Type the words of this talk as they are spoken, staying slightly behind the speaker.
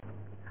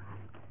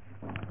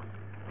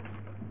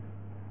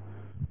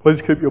Please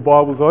keep your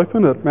Bibles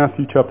open at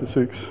Matthew chapter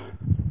 6.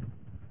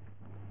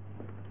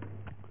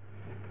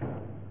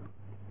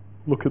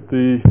 Look at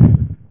the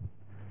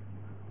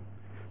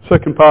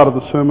second part of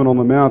the Sermon on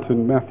the Mount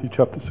in Matthew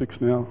chapter 6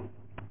 now.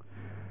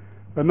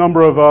 A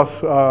number of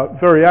us are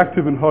very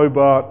active in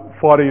Hobart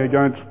fighting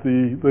against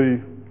the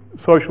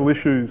social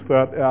issues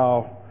that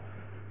our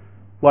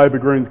Labor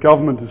Greens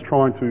government is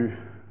trying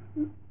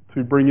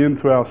to bring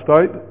into our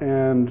state,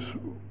 and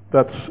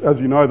that's, as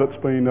you know,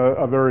 that's been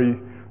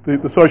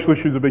the social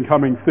issues have been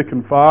coming thick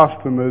and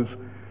fast, and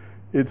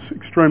it's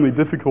extremely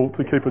difficult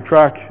to keep a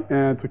track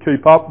and to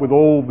keep up with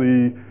all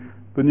the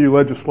new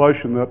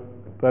legislation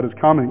that is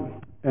coming.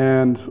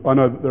 And I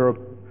know that there are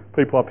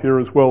people up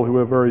here as well who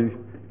are very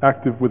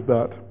active with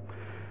that.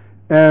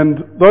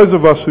 And those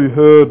of us who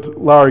heard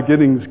Larry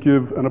Giddings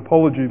give an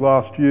apology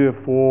last year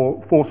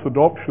for forced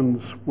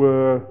adoptions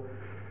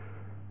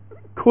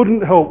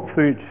couldn't help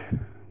think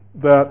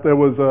that there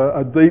was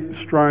a deep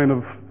strain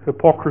of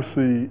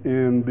hypocrisy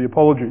in the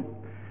apology,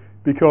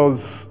 because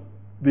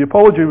the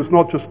apology was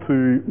not just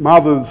to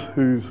mothers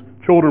whose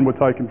children were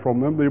taken from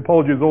them, the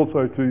apology is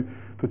also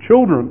to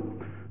children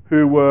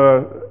who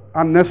were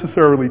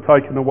unnecessarily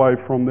taken away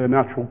from their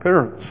natural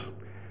parents.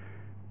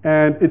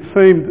 And it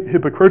seemed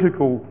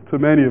hypocritical to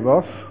many of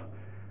us,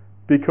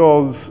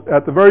 because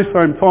at the very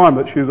same time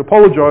that she is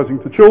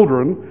apologising to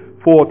children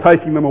for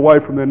taking them away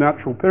from their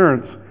natural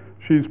parents,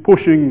 she's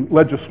pushing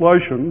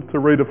legislation to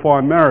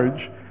redefine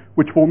marriage,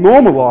 which will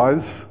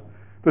normalise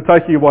the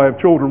taking away of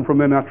children from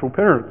their natural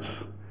parents.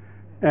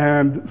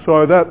 And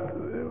so that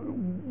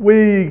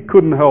we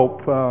couldn't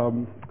help,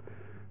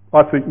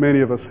 I think many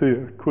of us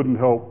here couldn't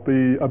help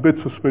be a bit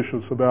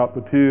suspicious about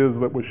the tears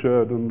that were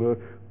shed and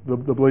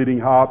the bleeding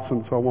hearts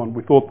and so on.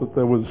 We thought that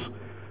there was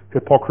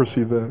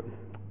hypocrisy there.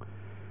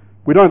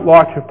 We don't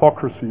like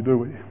hypocrisy, do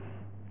we?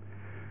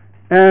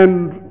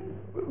 And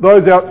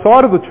those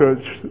outside of the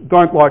church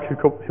don't like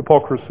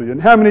hypocrisy.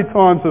 And how many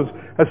times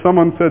has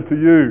someone said to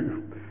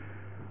you,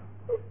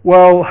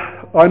 well,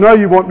 I know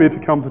you want me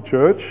to come to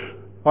church,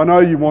 I know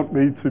you want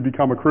me to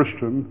become a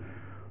Christian,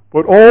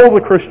 but all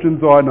the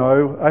Christians I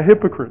know are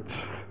hypocrites.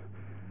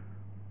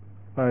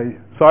 They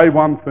say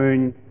one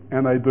thing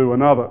and they do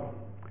another.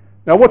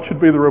 Now what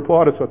should be the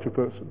reply to such a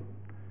person?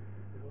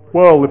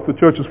 Well, if the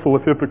church is full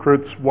of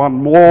hypocrites, one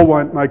more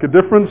won't make a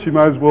difference, you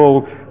may as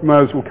well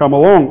come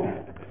along.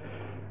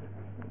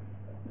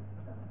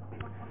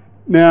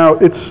 Now,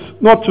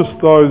 it's not just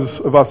those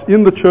of us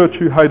in the church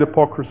who hate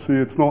hypocrisy,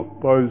 it's not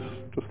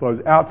just those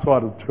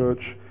outside of the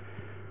church.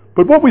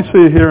 But what we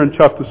see here in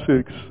chapter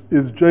 6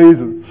 is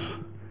Jesus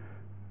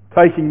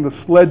taking the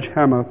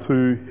sledgehammer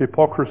to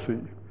hypocrisy.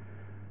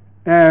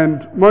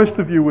 And most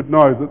of you would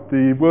know that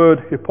the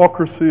word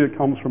hypocrisy, it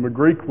comes from a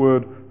Greek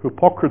word,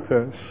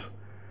 hypokrites.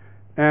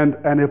 And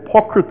an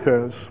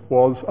hypokrites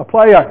was a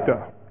play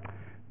actor.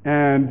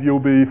 And you'll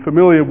be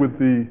familiar with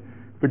the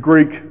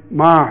Greek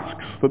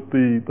masks that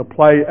the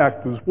play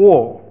actors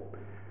wore,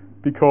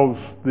 because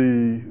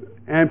the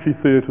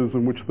amphitheatres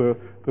in which the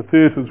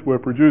theatres were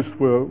produced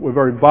were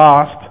very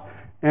vast,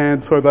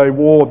 and so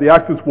the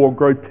actors wore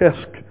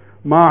grotesque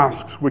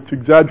masks which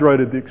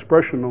exaggerated the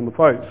expression on the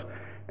face.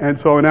 And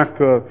so an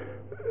actor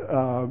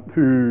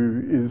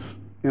who is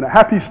in a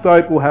happy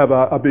state will have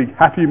a big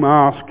happy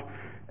mask,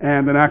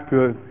 and an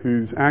actor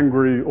who's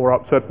angry or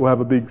upset will have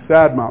a big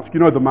sad mask. You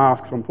know the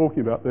masks I'm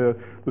talking about, they're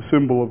the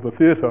symbol of the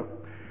theatre.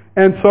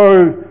 And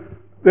so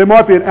there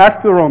might be an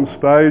actor on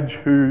stage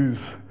whose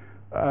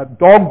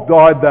dog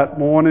died that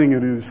morning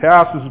and whose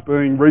house is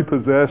being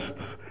repossessed,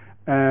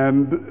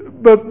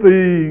 but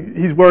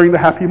he's wearing the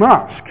happy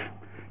mask.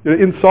 You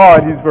know,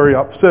 inside he's very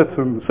upset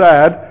and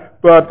sad,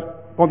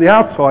 but on the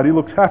outside he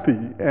looks happy,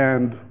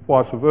 and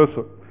vice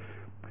versa.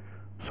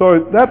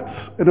 So that's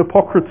an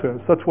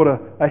hypocrites. That's what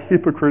a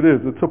hypocrite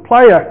is. It's a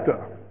play actor.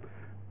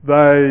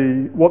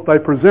 What they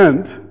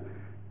present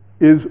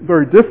is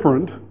very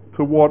different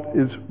to what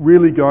is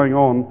really going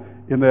on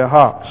in their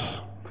hearts.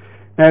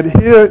 And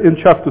here in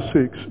chapter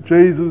 6,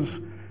 Jesus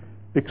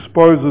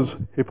exposes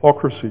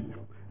hypocrisy.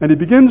 And he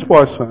begins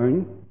by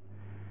saying,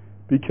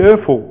 be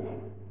careful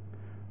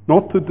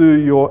not to do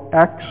your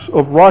acts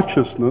of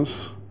righteousness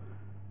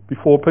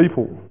before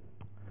people,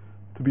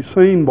 to be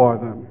seen by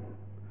them.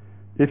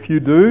 If you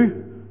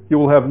do, you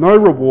will have no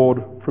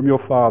reward from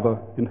your Father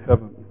in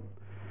heaven.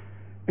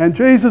 And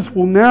Jesus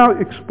will now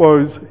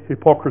expose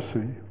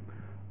hypocrisy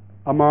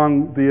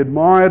among the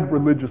admired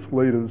religious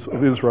leaders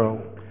of Israel,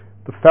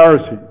 the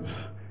Pharisees,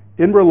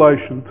 in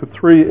relation to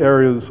three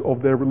areas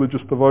of their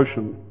religious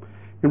devotion: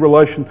 in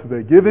relation to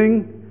their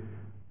giving,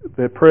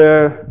 their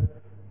prayer,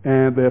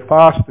 and their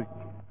fasting,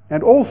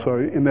 and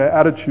also in their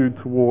attitude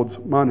towards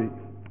money.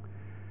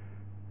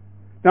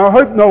 Now, I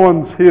hope no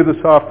one's here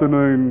this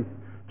afternoon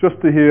just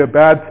to hear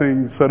bad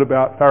things said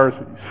about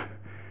Pharisees.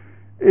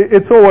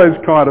 It's always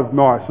kind of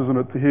nice, isn't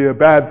it, to hear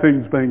bad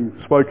things being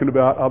spoken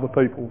about other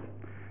people.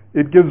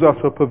 It gives us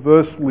a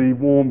perversely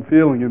warm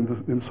feeling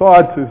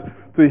inside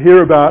to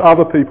hear about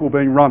other people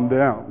being run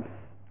down.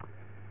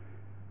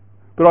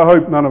 But I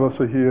hope none of us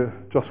are here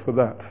just for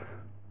that.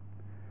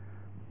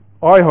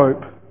 I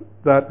hope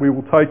that we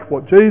will take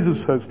what Jesus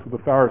says to the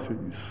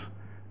Pharisees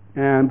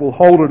and we'll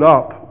hold it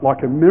up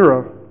like a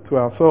mirror to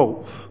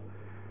ourselves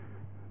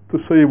to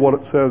see what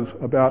it says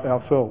about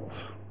ourselves.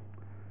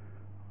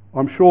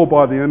 I'm sure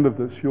by the end of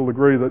this you'll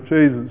agree that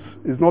Jesus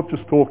is not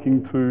just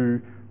talking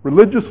to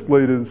religious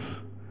leaders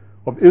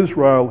of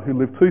Israel who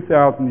lived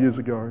 2,000 years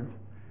ago.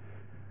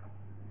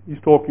 He's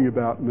talking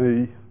about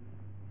me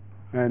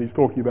and he's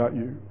talking about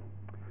you.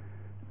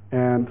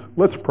 And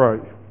let's pray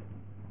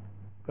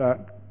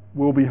that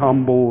we'll be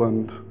humble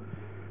and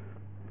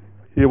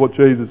hear what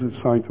Jesus is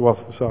saying to us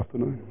this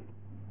afternoon.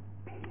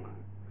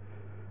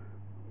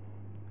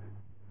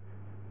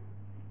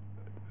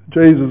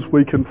 Jesus,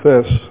 we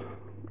confess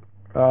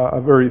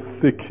a very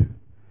thick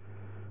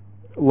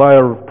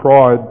layer of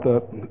pride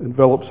that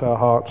envelops our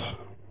hearts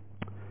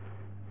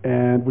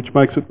and which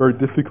makes it very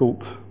difficult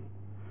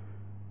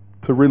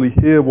to really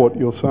hear what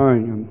you're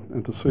saying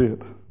and to see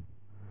it.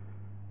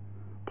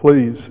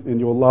 Please, in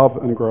your love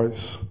and grace,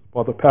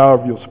 by the power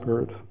of your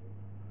Spirit,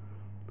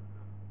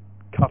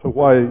 cut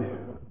away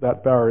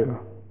that barrier,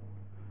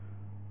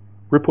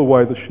 rip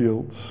away the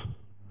shields,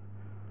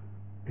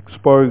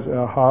 expose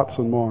our hearts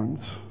and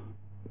minds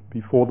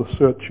before the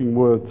searching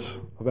words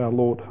of our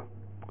Lord.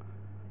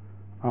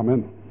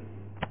 Amen.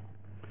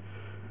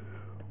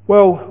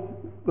 Well,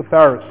 the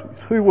Pharisees,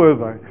 who were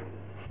they?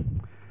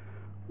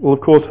 Well,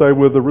 of course, they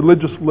were the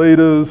religious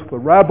leaders, the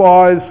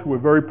rabbis, who were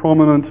very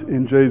prominent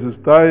in Jesus'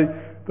 day.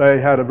 They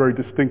had a very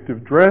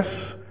distinctive dress.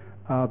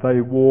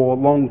 They wore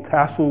long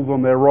tassels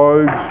on their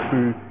robes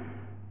to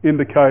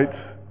indicate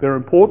their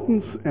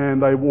importance,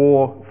 and they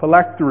wore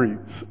phylacteries.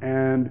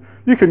 And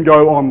you can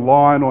go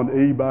online on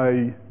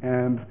eBay,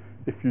 and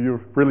if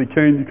you're really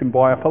keen, you can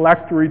buy a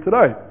phylactery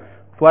today.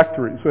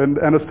 Phylacteries. And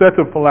a set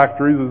of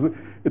phylacteries,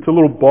 it's a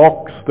little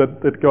box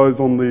that goes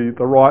on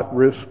the right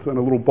wrist and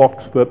a little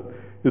box that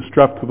is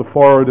strapped to the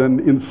forehead, and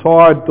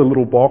inside the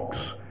little box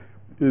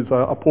is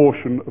a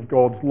portion of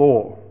God's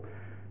law.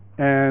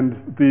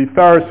 And the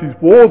Pharisees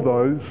wore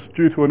those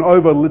due to an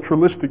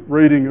over-literalistic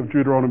reading of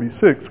Deuteronomy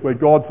 6, where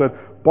God said,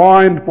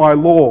 "Bind my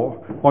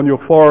law on your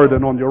forehead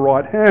and on your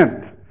right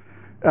hand."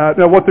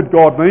 Now, what did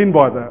God mean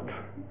by that?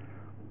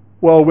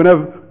 Well,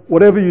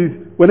 whenever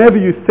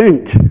you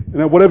think,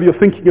 whatever you're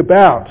thinking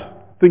about,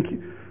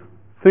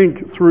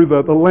 think through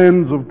the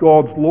lens of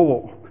God's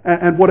law.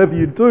 And whatever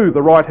you do,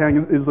 the right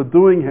hand is the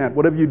doing hand.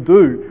 Whatever you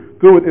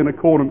do it in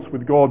accordance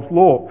with God's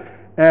law.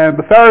 And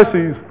the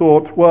Pharisees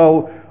thought,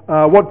 well,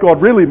 what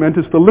God really meant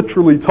is to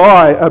literally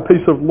tie a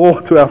piece of law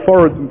to our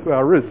foreheads and to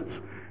our wrists.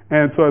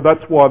 And so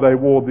that's why they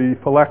wore the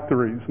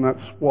phylacteries, and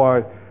that's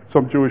why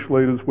some Jewish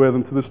leaders wear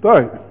them to this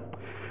day.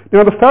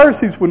 Now, the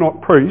Pharisees were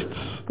not priests.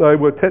 They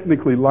were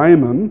technically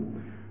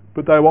laymen,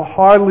 but they were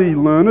highly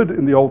learned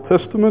in the Old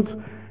Testament.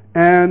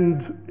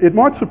 And it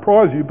might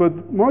surprise you,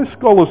 but most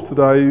scholars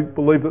today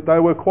believe that they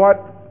were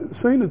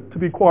seen to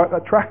be quite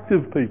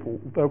attractive people.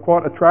 They were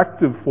quite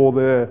attractive for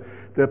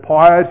their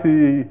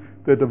piety,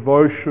 their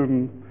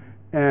devotion,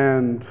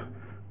 and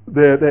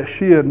their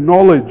sheer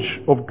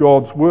knowledge of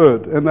God's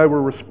word. And they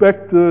were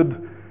respected,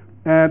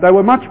 and they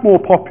were much more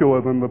popular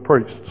than the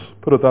priests,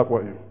 put it that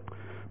way.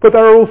 But they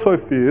were also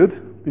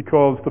feared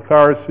because the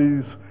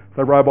Pharisees,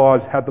 the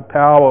rabbis, had the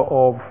power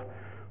of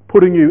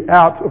putting you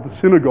out of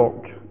the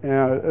synagogue,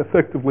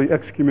 effectively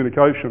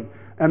excommunication.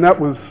 And that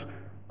was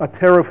a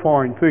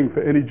terrifying thing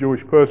for any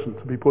Jewish person,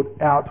 to be put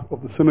out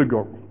of the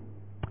synagogue,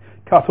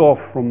 cut off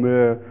from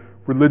their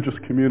religious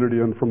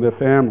community and from their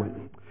family.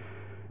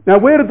 Now,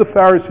 where did the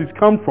Pharisees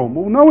come from?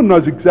 Well, no one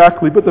knows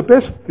exactly, but the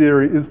best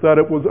theory is that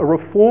it was a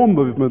reform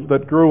movement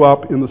that grew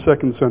up in the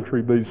 2nd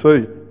century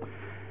BC.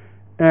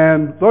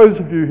 And those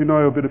of you who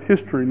know a bit of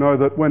history know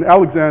that when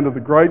Alexander the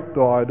Great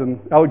died, and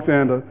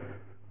Alexander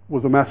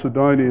was a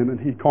Macedonian and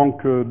he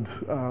conquered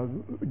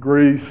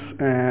Greece,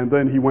 and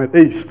then he went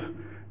east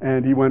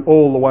and he went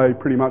all the way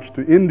pretty much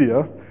to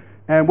India.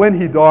 And when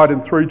he died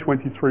in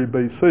 323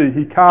 BC,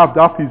 he carved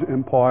up his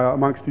empire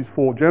amongst his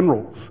 4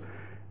 generals.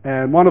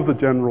 And one of the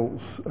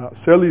generals,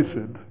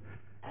 Seleucid,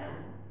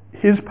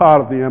 his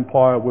part of the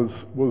empire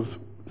was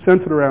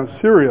centered around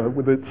Syria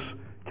with its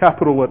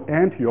capital at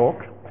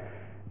Antioch.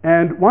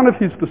 And one of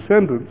his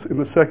descendants in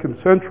the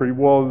 2nd century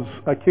was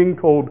a king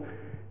called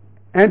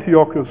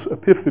Antiochus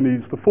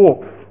Epiphanes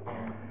IV.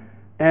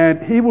 And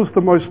he was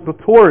the most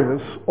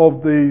notorious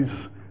of these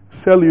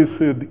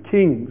Seleucid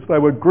kings. They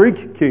were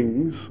Greek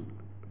kings,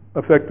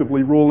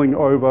 effectively ruling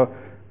over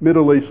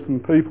Middle Eastern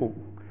people.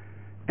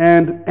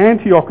 And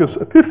Antiochus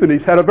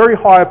Epiphanes had a very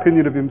high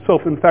opinion of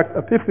himself. In fact,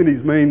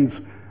 Epiphanes means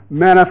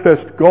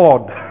manifest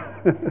God.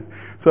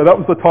 So that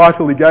was the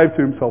title he gave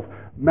to himself,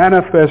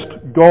 Manifest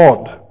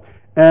God.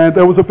 And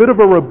there was a bit of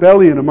a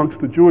rebellion amongst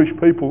the Jewish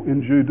people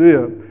in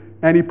Judea,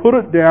 and he put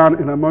it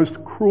down in a most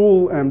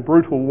cruel and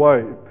brutal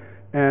way.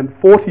 And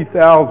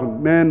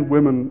 40,000 men,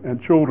 women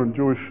and children,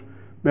 Jewish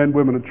men,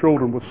 women and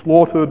children, were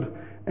slaughtered,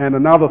 and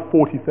another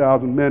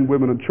 40,000 men,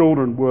 women and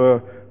children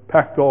were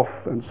packed off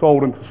and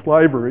sold into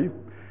slavery.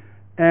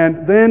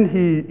 And then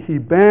he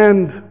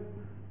banned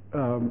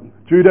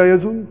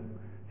Judaism,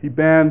 he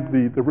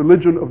banned the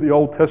religion of the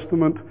Old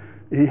Testament,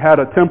 he had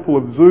a temple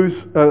of Zeus,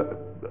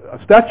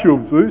 a statue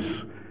of Zeus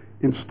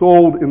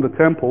installed in the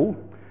temple,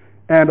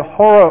 and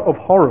horror of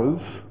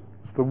horrors,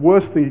 the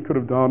worst thing he could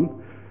have done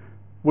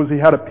was he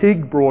had a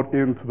pig brought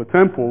into the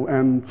temple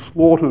and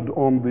slaughtered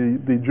on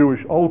the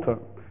Jewish altar.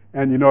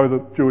 And you know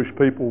that for Jewish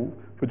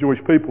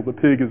people, the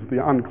pig is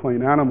the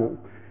unclean animal.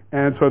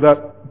 And so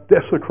that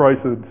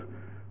desecrated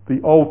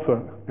the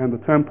altar and the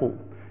temple.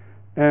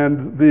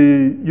 And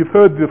you've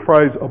heard the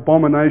phrase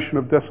abomination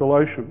of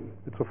desolation.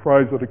 It's a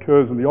phrase that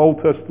occurs in the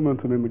Old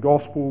Testament and in the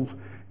Gospels,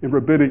 in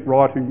rabbinic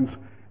writings.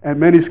 And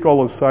many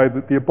scholars say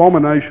that the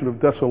abomination of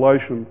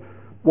desolation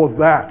was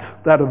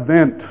that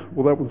event,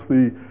 well, that was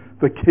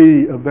the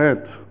key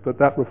event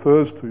that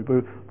refers to,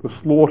 the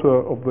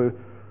slaughter of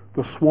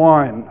the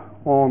swine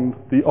on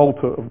the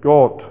altar of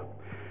God.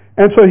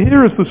 And so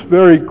here is this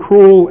very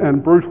cruel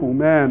and brutal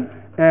man,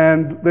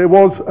 and there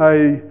was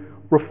a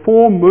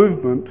reform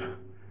movement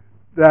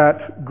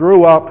that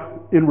grew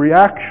up in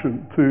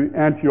reaction to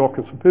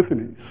Antiochus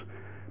Epiphanes.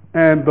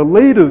 And the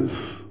leaders,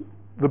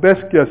 the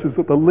best guess is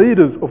that the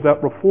leaders of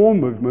that reform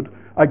movement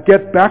are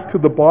get back to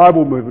the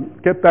Bible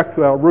movement, get back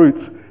to our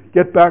roots,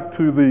 get back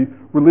to the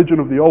religion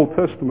of the Old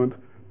Testament,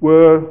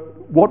 were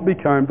what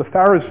became the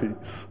Pharisees.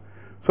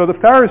 So the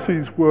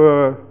Pharisees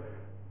were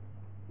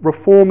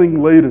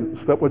reforming leaders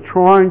that were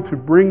trying to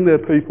bring their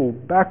people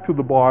back to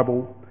the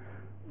Bible,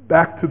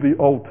 back to the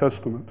Old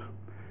Testament.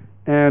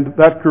 And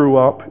that grew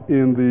up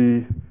in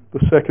the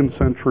 2nd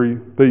century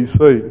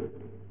BC.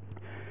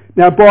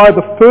 Now by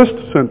the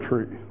 1st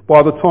century,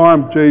 by the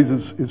time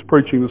Jesus is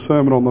preaching the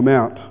Sermon on the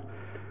Mount,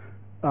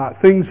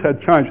 things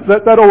had changed.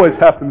 That always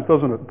happens,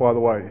 doesn't it, by the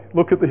way?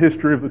 Look at the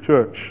history of the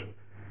church.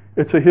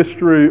 It's a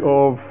history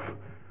of,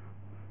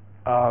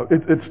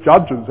 it's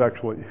judges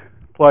actually,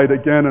 played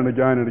again and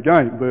again and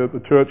again.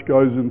 The church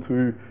goes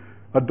into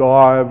a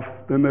dive,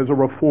 then there's a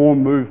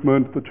reform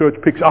movement, the church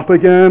picks up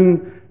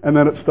again, and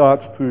then it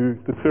starts to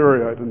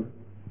deteriorate and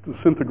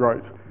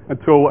disintegrate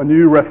until a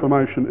new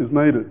reformation is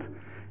needed.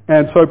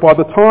 And so by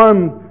the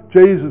time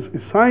Jesus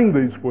is saying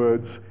these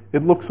words,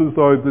 it looks as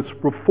though this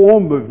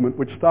reform movement,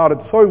 which started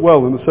so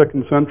well in the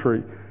 2nd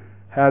century,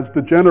 has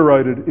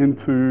degenerated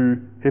into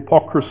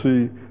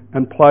hypocrisy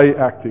and play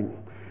acting.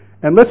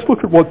 And let's look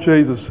at what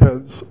Jesus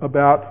says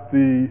about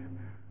the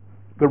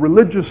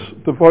religious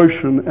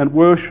devotion and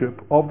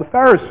worship of the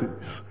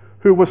Pharisees,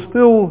 who were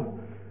still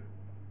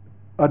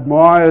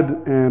admired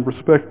and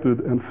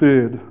respected and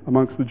feared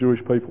amongst the Jewish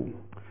people.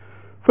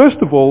 First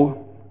of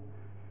all,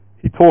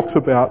 he talks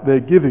about their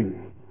giving.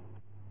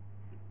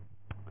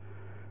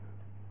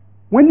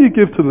 When you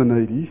give to the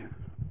needy,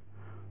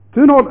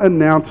 do not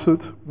announce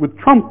it with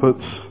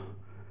trumpets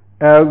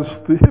as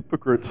the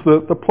hypocrites,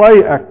 the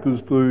play actors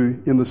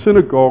do in the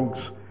synagogues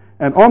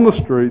and on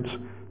the streets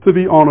to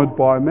be honoured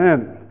by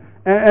men.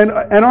 And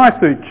I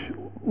think,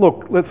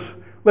 look,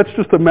 let's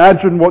just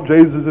imagine what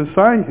Jesus is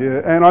saying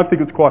here, and I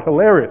think it's quite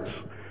hilarious.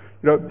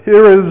 You know,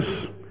 here is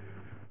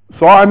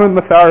Simon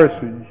the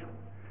Pharisee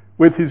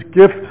with his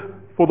gift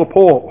for the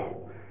poor,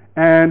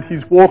 and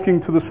he's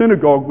walking to the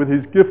synagogue with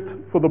his gift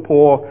for the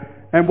poor,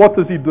 and what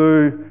does he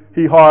do?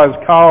 He hires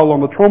Carl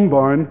on the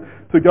trombone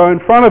to go in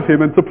front of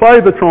him and to play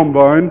the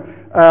trombone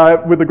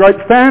with a great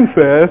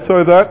fanfare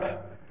so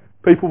that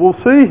people will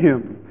see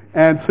him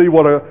and see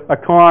what a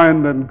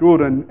kind and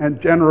good and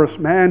generous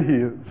man he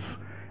is.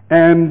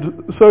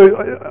 And so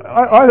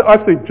I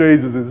think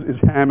Jesus is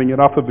hamming it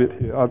up a bit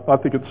here. I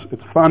think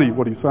it's funny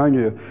what he's saying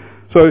here.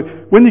 So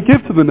when you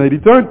give to the needy,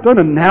 don't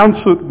announce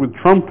it with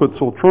trumpets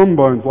or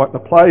trombones like the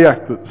play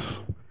actors,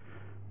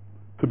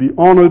 to be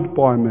honoured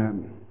by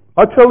men.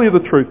 I tell you the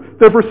truth,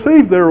 they've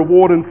received their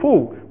reward in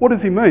full. What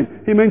does he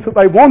mean? He means that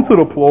they wanted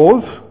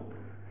applause,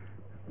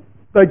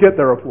 they get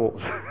their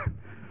applause.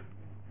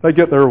 They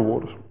get their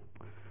reward.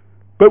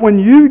 But when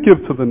you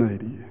give to the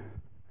needy,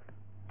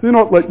 do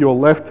not let your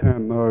left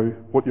hand know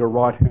what your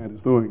right hand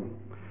is doing,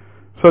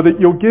 so that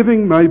your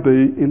giving may be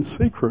in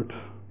secret.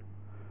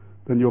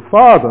 Then your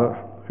Father,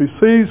 who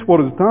sees what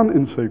is done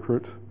in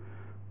secret,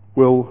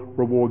 will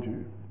reward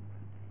you.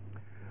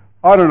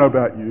 I don't know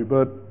about you,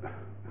 but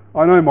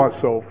I know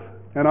myself,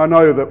 and I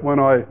know that when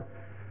I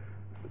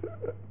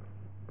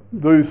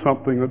do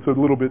something that's a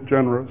little bit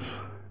generous,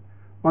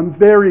 I'm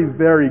very,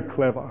 very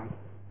clever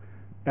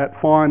at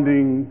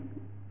finding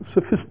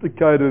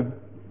sophisticated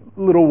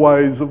little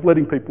ways of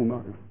letting people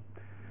know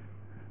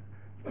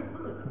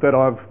that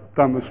I've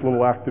done this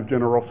little act of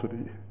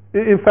generosity.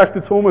 In fact,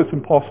 it's almost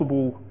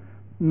impossible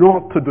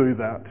not to do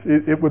that.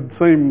 It would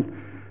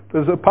seem,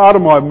 there's a part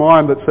of my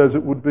mind that says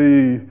it would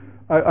be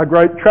a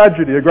great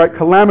tragedy, a great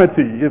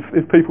calamity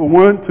if people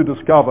weren't to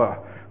discover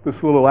this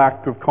little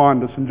act of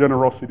kindness and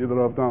generosity that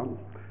I've done.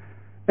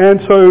 And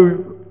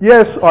so,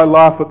 yes, I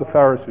laugh at the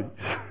Pharisees.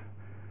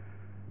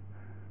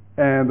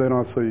 And then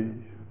I see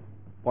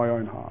my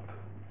own heart.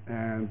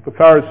 And the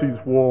Pharisees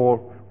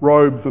wore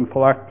robes and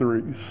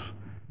phylacteries,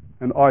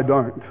 and I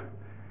don't.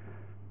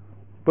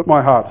 But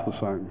my heart's the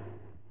same.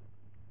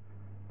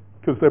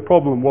 Because their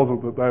problem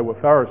wasn't that they were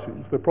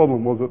Pharisees. Their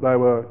problem was that they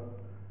were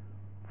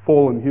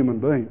fallen human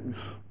beings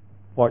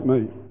like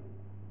me.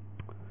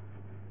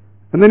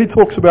 And then he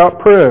talks about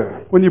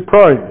prayer. When you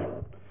pray,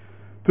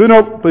 do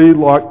not be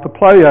like the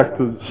play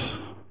actors,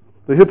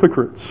 the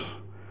hypocrites,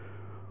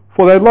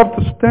 for they love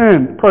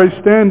to pray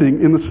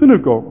standing in the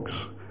synagogues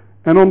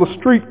and on the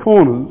street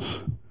corners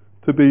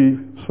to be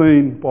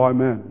seen by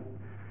men.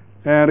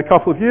 And a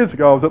couple of years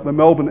ago I was at the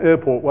Melbourne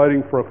airport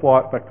waiting for a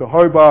flight back to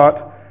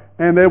Hobart,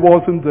 and there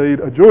was indeed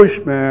a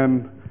Jewish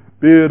man,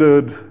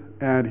 bearded,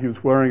 and he was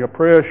wearing a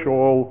prayer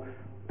shawl,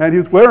 and he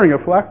was wearing a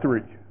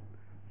phylactery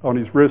on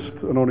his wrist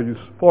and on his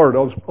forehead.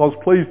 I was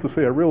pleased to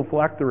see a real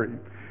phylactery.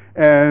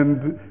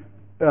 And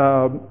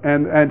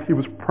he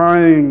was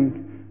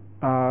praying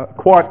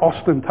quite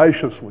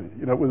ostentatiously.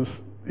 You know,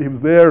 he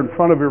was there in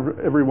front of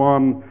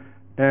everyone,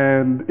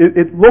 and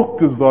it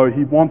looked as though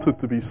he wanted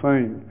to be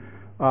seen.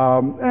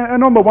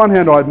 And on the one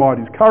hand, I admired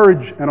his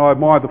courage, and I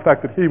admired the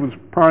fact that he was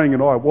praying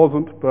and I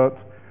wasn't, but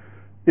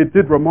it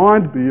did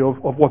remind me of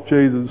what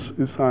Jesus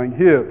is saying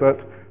here,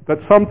 that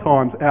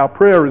sometimes our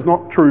prayer is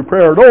not true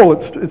prayer at all.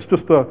 It's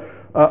just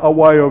a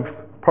way of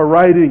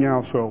parading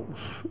ourselves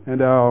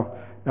and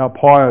our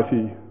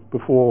piety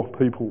before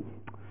people.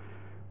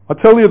 I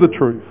tell you the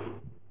truth.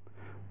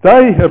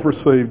 They have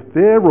received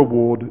their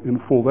reward in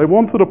full. They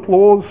wanted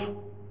applause,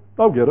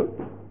 they'll get it.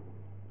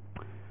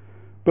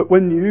 But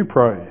when you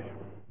pray,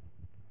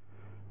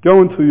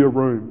 go into your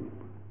room,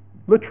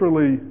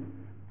 literally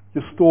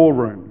your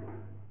storeroom.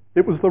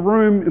 It was the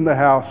room in the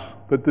house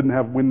that didn't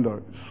have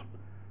windows,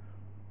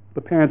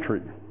 the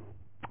pantry.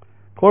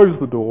 Close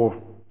the door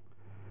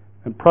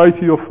and pray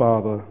to your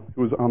Father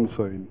who is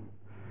unseen.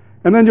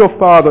 And then your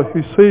Father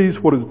who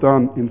sees what is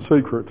done in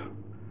secret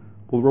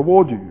will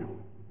reward you.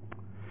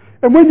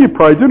 And when you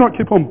pray, do not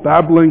keep on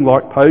babbling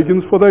like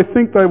pagans, for they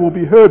think they will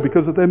be heard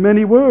because of their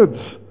many words.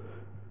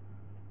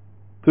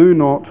 Do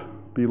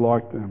not be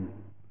like them,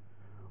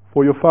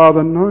 for your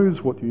Father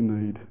knows what you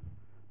need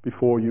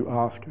before you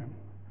ask him.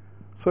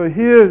 So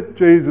here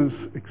Jesus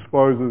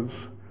exposes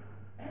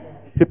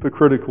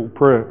hypocritical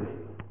prayer.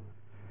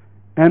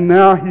 And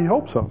now he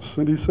helps us,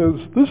 and he says,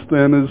 this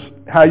then is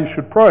how you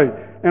should pray.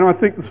 And I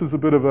think this is a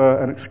bit of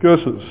an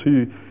excursus.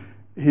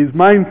 His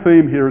main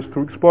theme here is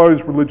to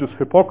expose religious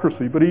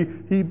hypocrisy, but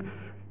he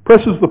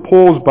presses the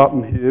pause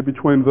button here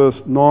between verse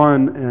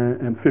 9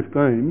 and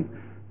 15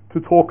 to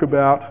talk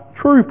about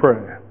true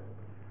prayer.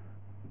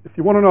 If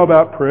you want to know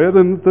about prayer,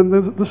 then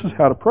this is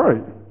how to pray.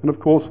 And of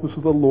course, this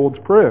is the Lord's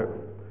Prayer.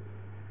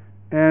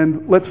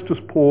 And let's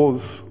just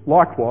pause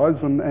likewise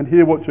and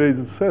hear what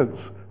Jesus says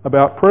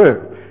about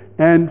prayer.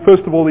 And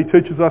first of all, he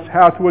teaches us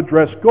how to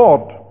address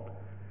God.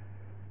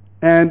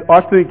 And I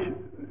think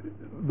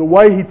the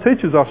way he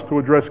teaches us to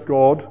address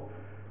God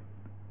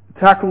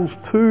tackles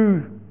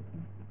two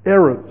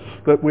errors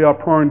that we are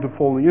prone to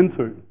falling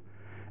into.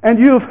 And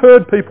you have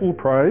heard people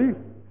pray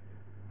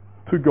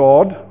to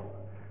God,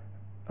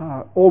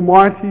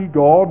 Almighty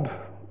God,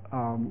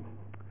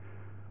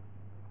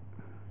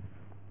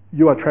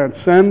 you are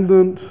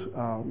transcendent,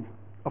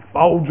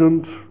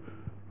 effulgent,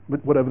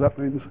 whatever that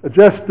means,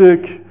 majestic,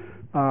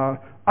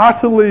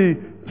 utterly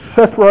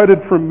separated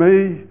from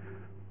me.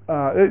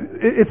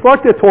 It's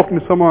like they're talking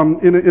to someone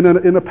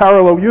in a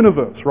parallel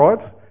universe, right?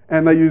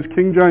 And they use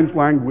King James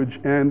language,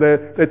 and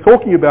they're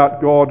talking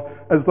about God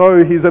as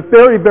though he's a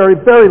very, very,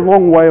 very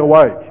long way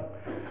away.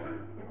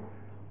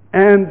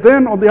 And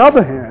then on the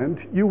other hand,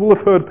 you will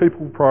have heard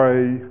people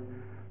pray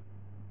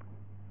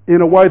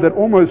in a way that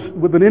almost,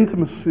 with an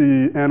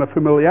intimacy and a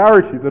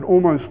familiarity that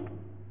almost,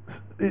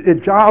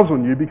 it jars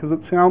on you because it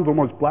sounds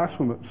almost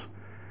blasphemous.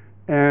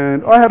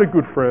 And I had a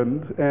good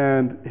friend,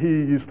 and he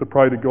used to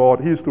pray to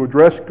God. He used to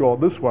address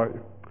God this way,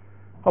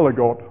 hello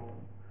God.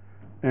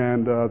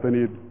 And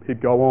then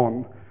he'd go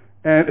on.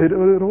 And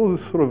it always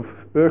sort of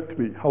irked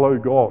me, hello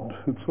God.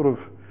 It sort of,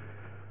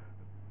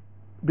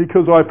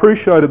 because I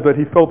appreciated that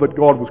he felt that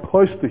God was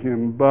close to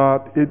him,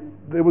 but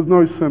there was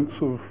no sense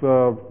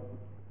of,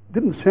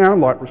 didn't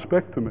sound like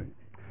respect to me.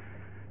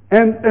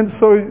 And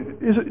so,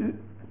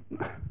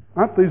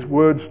 aren't these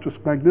words just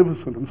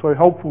magnificent and so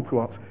helpful to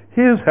us?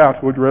 Here's how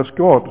to address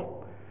God.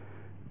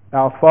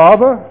 Our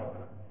Father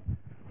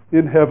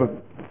in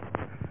heaven.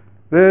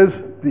 There's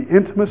the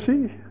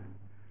intimacy.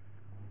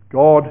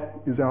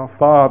 God is our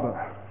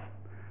Father.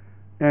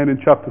 And in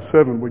chapter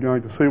 7 we're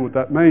going to see what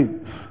that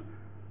means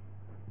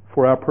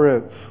for our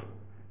prayers.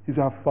 He's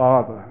our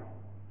Father.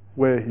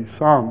 We're his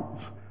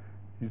sons,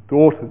 his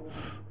daughters.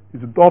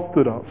 He's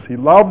adopted us. He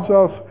loves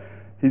us.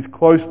 He's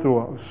close to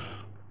us.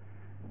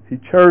 He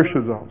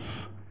cherishes us.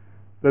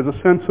 There's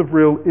a sense of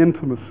real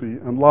intimacy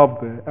and love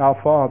there. Our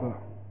Father.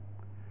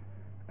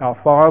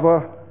 Our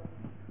Father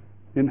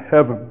in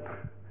heaven.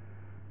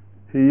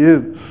 He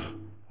is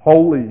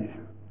holy,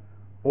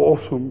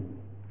 awesome,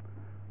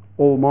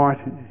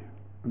 almighty,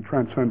 and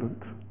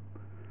transcendent.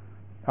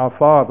 Our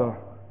Father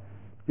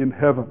in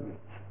heaven.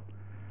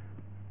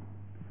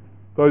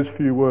 Those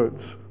few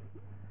words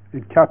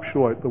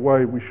encapsulate the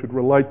way we should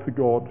relate to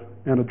God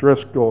and address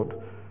God.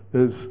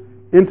 There's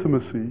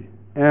intimacy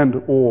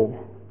and awe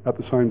at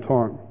the same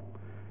time.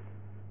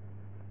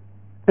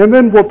 And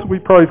then what do we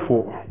pray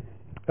for?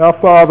 Our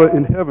Father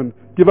in heaven,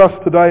 give us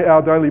today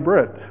our daily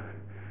bread.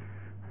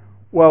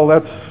 Well,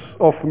 that's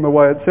often the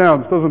way it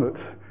sounds, doesn't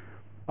it?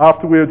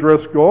 After we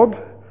address God,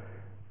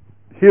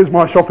 here's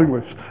my shopping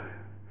list.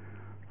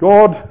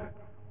 God,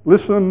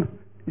 listen,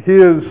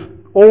 here's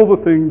all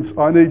the things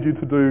I need you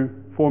to do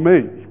for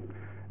me.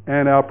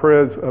 And our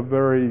prayers are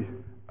very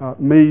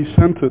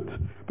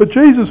me-centered. But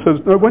Jesus says,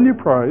 no, when you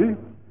pray,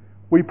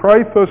 we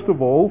pray first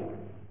of all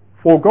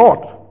for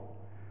God.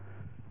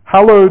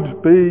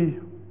 Hallowed be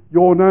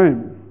your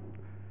name.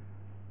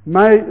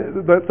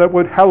 That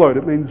word hallowed,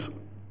 it means,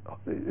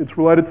 it's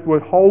related to the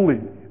word holy.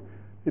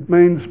 It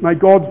means may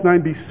God's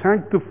name be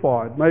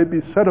sanctified, may it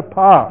be set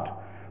apart.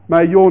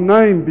 May your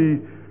name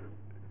be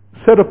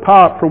set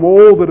apart from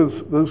all that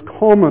is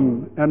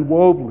common and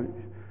worldly.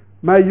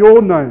 May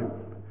your name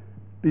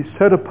be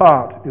set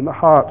apart in the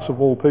hearts of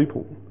all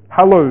people.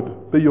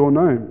 Hallowed be your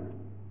name.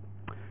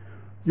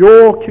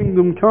 Your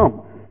kingdom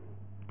come.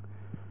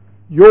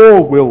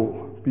 Your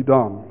will be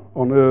done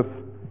on earth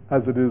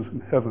as it is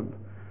in heaven.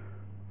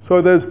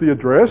 So there's the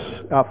address,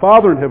 our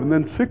Father in heaven,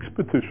 then 6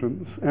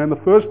 petitions, and the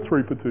first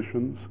 3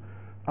 petitions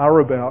are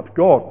about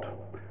God.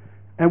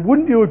 And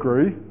wouldn't you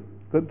agree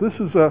that this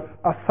is a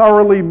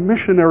thoroughly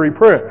missionary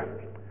prayer,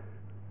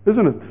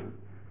 isn't it?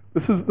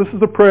 This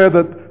is a prayer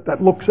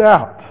that looks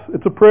out.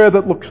 It's a prayer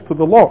that looks to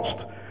the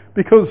lost,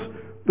 because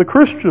the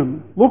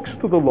Christian looks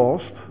to the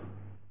lost.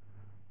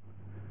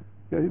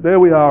 There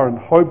we are in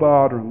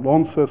Hobart or in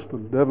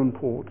Launceston,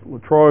 Devonport,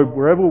 Latrobe,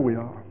 wherever we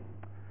are,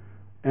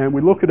 and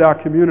we look at our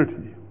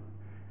community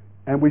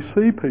and we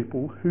see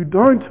people who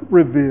don't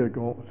revere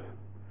God.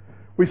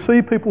 We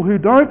see people who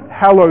don't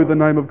hallow the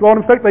name of God.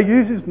 In fact, they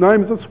use his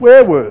name as a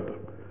swear word.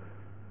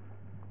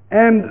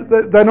 And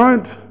they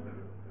don't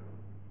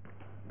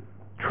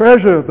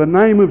treasure the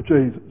name of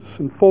Jesus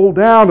and fall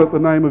down at the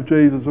name of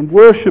Jesus and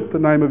worship the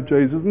name of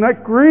Jesus. And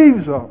that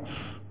grieves us.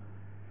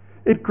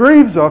 It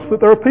grieves us that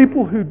there are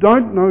people who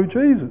don't know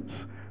Jesus.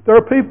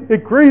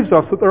 It grieves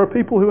us that there are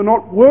people who are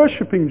not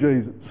worshipping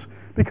Jesus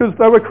because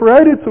they were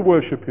created to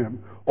worship him.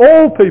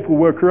 All people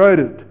were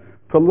created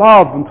to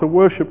love and to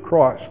worship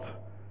Christ.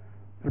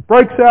 It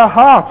breaks our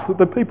hearts that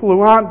there are people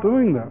who aren't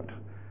doing that.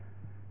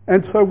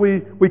 And so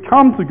we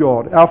come to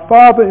God, our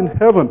Father in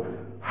heaven.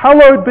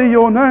 Hallowed be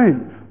your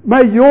name.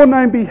 May your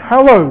name be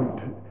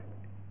hallowed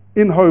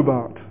in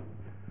Hobart.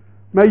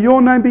 May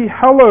your name be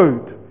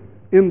hallowed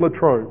in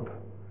Latrobe.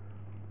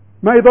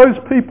 May those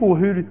people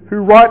who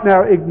right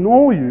now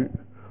ignore you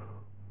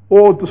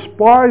or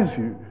despise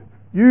you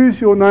use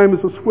your name as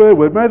a swear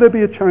word. May there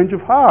be a change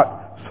of heart.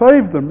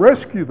 Save them,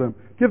 rescue them,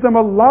 give them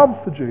a love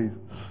for Jesus.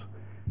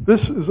 This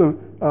is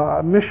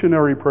a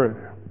missionary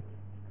prayer.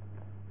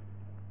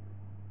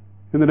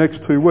 In the next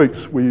 2 weeks,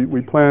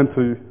 we plan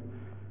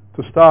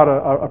to start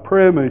a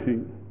prayer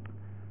meeting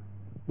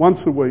once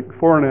a week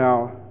for an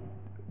hour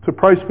to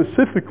pray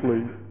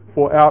specifically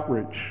for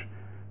outreach.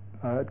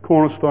 At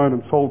Cornerstone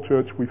and Soul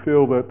Church, we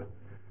feel that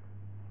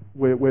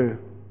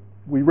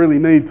we really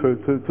need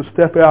to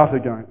step out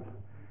again.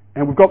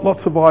 And we've got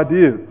lots of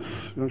ideas.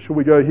 You know, should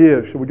we go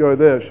here? Should we go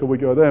there? Should we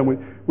go there? And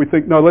we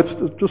think, no, let's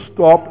just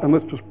stop and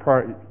let's just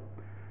pray.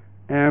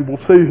 And we'll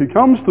see who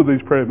comes to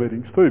these prayer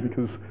meetings too,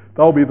 because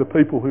they'll be the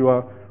people who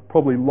are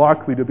probably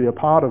likely to be a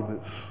part of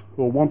this,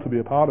 or want to be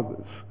a part of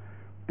this.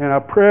 And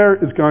our prayer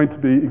is going to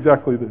be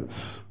exactly this.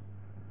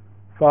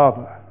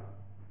 Father,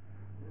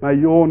 may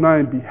your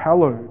name be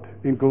hallowed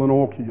in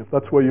Glenorchy, if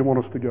that's where you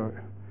want us to go.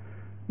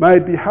 May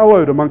it be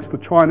hallowed amongst the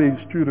Chinese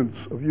students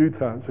of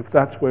UTAS, if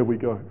that's where we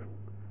go.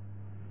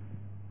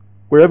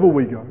 Wherever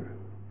we go,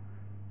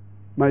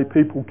 may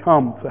people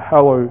come to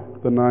hallow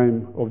the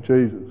name of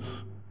Jesus.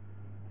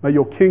 May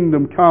your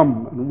kingdom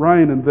come and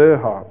reign in their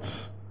hearts.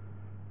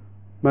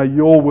 May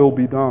your will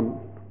be done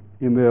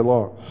in their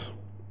lives.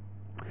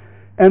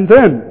 And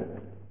then,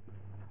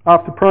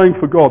 after praying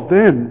for God,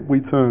 then we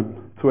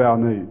turn to our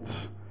needs.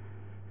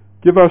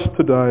 Give us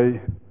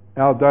today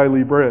our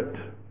daily bread.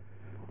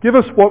 Give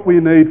us what we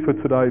need for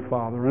today,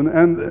 Father.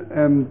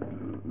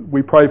 And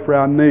we pray for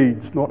our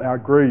needs, not our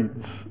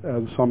greeds,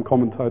 as some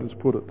commentators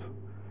put it.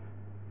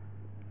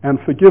 And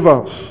forgive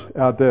us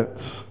our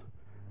debts,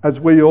 as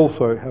we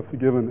also have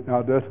forgiven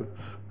our debtors.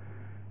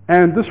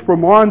 And this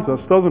reminds us,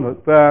 doesn't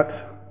it,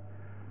 that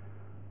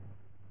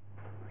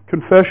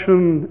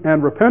confession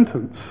and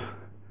repentance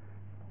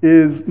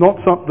is not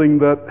something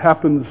that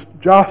happens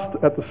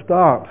just at the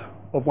start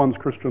of one's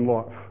Christian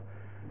life.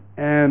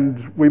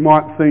 And we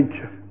might think,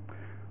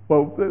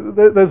 well,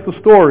 there's the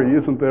story,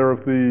 isn't there,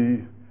 of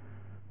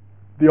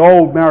the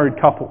old married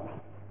couple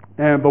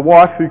and the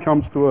wife who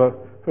comes to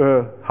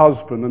her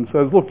husband and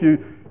says, look, you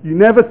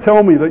never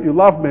tell me that you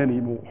love me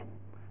anymore.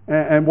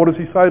 And what does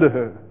he say to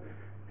her?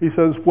 He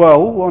says,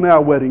 well, on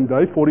our wedding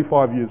day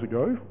 45 years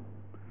ago,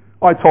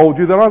 I told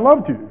you that I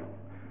loved you.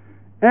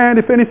 And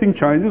if anything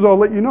changes, I'll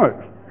let you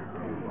know.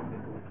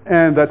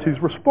 And that's his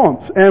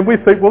response. And we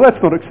think, well,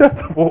 that's not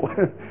acceptable.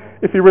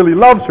 If he really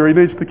loves her, he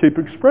needs to keep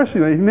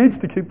expressing it. He needs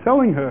to keep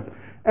telling her.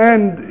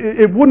 And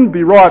it wouldn't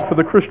be right for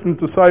the Christian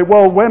to say,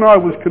 well, when I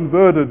was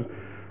converted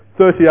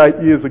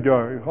 38 years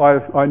ago,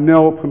 I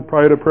knelt and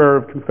prayed a prayer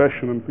of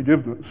confession and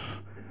forgiveness.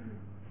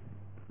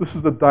 This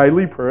is the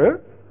daily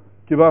prayer.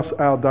 Give us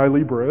our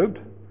daily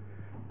bread.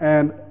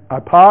 And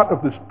a part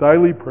of this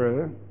daily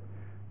prayer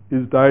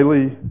is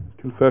daily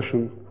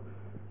confession,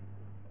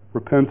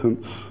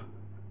 repentance,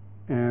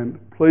 and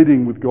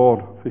pleading with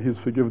God for his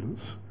forgiveness.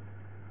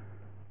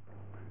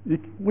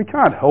 We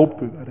can't help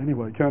do that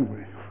anyway, can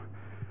we?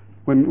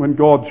 When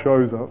God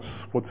shows us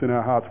what's in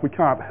our hearts, we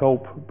can't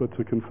help but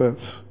to confess.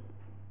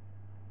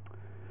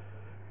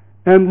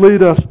 And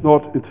lead us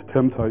not into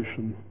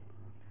temptation,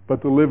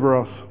 but deliver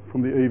us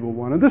from the evil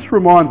one. And this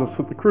reminds us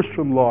that the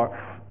Christian life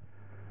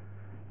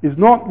is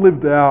not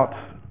lived out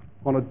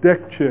on a deck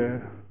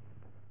chair,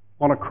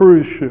 on a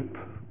cruise ship,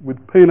 with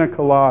pina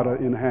colada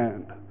in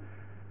hand.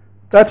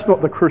 That's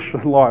not the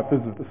Christian life,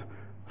 is it?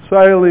 It's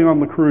sailing on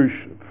the cruise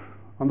ship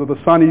under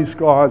the sunny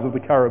skies of the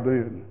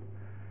Caribbean.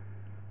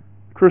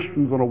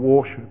 Christians on a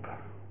warship,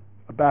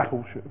 a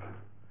battleship.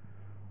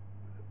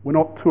 We're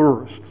not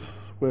tourists,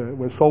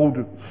 we're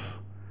soldiers.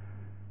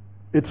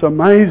 It's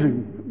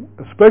amazing,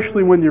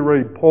 especially when you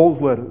read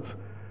Paul's letters,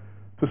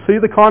 to see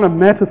the kind of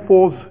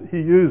metaphors he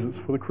uses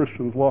for the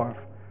Christian's life.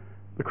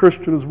 The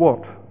Christian is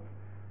what?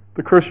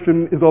 The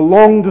Christian is a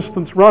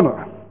long-distance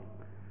runner,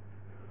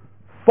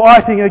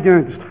 fighting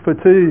against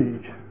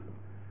fatigue.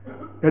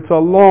 It's a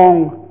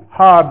long,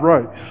 hard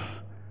race,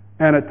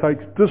 and it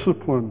takes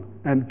discipline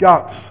and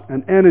guts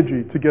and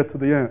energy to get to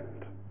the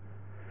end.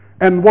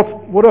 And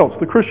what else?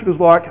 The Christian is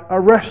like a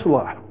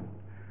wrestler.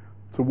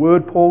 It's a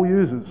word Paul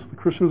uses. The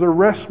Christian is a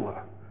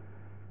wrestler.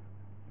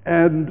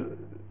 And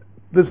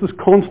there's this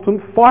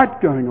constant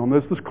fight going on.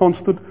 There's this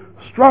constant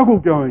struggle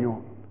going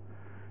on.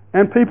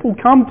 And people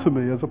come to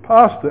me as a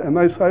pastor and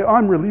they say,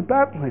 I'm really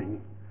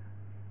battling.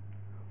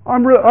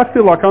 I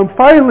feel like I'm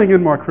failing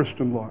in my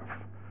Christian life.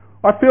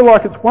 I feel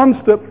like it's one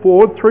step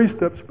forward, 3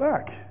 steps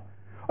back.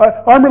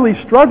 I'm really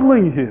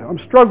struggling here. I'm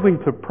struggling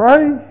to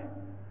pray.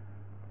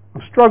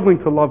 I'm struggling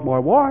to love my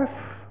wife.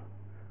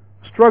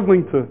 I'm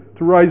struggling to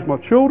raise my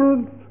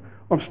children.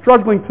 I'm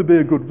struggling to be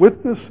a good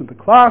witness in the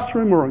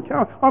classroom or on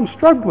council. I'm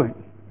struggling.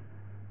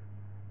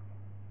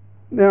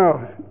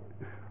 Now,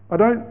 I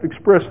don't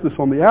express this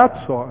on the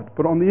outside,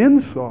 but on the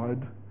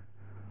inside,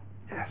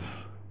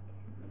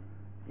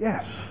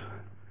 yes.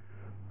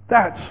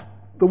 That's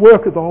the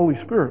work of the Holy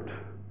Spirit.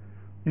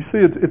 You see,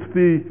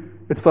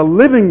 it's the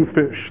living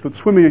fish that's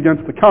swimming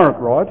against the current,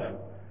 right?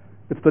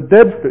 It's the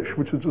dead fish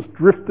which is just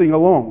drifting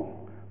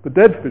along. The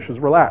dead fish is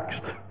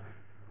relaxed.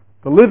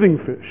 The living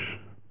fish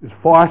is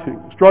fighting,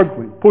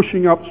 struggling,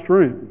 pushing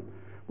upstream.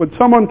 When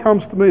someone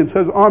comes to me and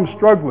says, I'm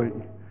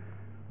struggling,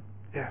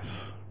 yes,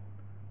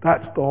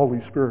 that's the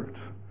Holy Spirit.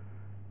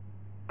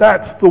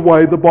 That's the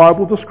way the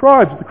Bible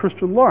describes the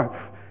Christian life.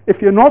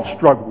 If you're not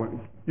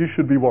struggling, you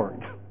should be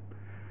worried.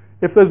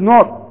 If there's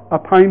not a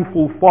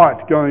painful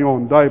fight going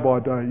on day by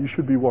day, you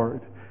should be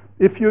worried.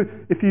 If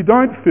you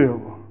don't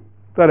feel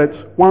that it's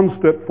 1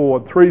 step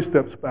forward, 3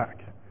 steps back,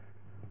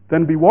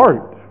 then be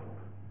worried.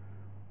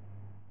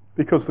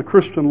 Because the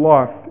Christian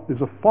life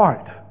is a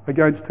fight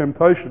against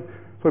temptation.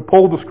 So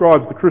Paul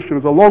describes the Christian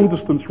as a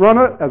long-distance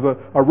runner, as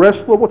a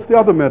wrestler. What's the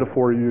other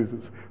metaphor he uses?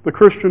 The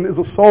Christian is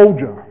a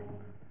soldier.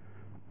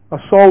 A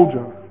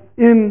soldier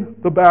in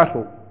the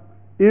battle,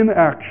 in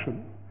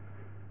action.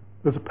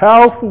 There's a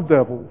powerful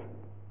devil.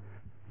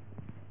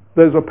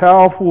 There's a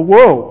powerful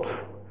world.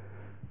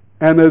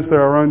 And there's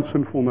our own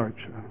sinful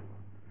nature.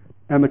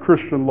 And the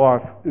Christian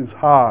life is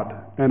hard,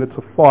 and it's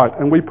a fight.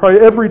 And we pray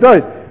every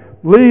day,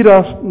 lead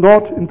us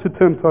not into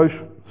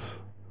temptations.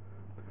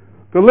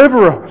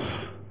 Deliver us.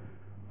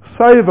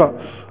 Save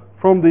us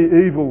from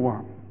the evil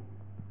one.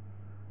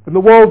 And the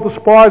world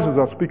despises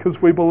us because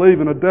we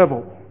believe in a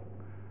devil.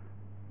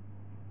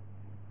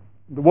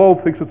 The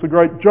world thinks it's a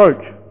great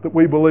joke that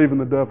we believe in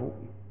the devil.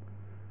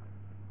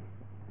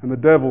 And the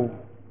devil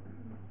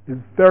is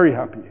very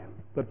happy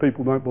that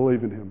people don't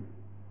believe in him.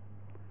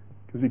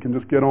 Because he can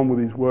just get on with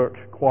his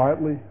work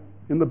quietly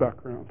in the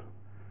background.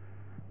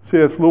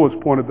 C.S. Lewis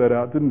pointed that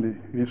out, didn't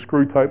he? In his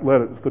Screwtape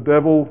Letters. The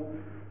devil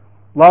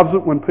loves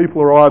it when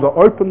people are either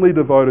openly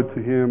devoted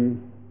to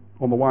him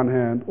on the one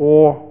hand,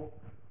 or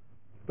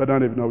they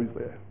don't even know he's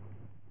there.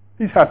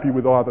 He's happy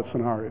with either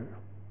scenario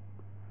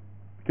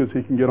because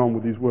he can get on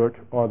with his work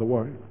either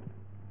way.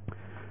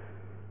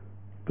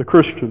 The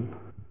Christian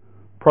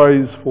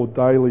prays for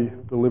daily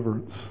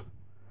deliverance.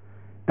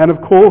 And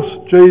of course,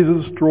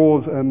 Jesus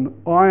draws an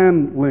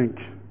iron link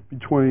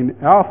between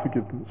our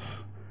forgiveness,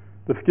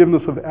 the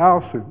forgiveness of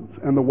our sins,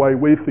 and the way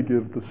we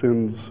forgive the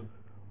sins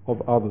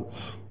of others.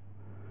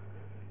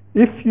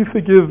 If you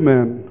forgive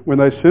men when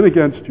they sin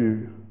against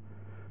you,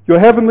 your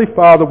heavenly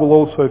Father will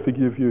also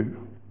forgive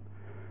you.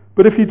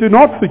 But if you do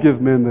not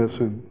forgive men their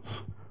sins,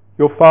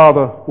 your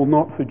Father will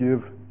not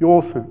forgive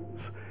your sins.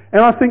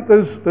 And I think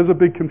there's a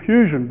big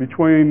confusion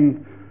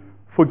between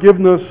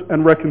forgiveness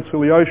and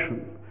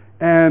reconciliation.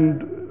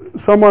 And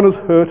someone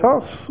has hurt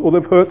us, or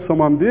they've hurt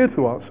someone dear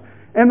to us,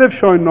 and they've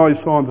shown no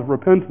signs of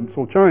repentance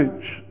or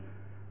change.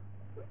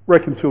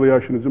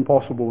 Reconciliation is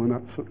impossible in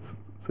that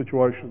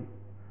situation.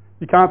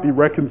 You can't be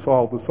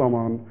reconciled to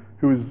someone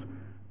who has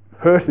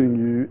hurting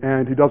you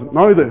and who doesn't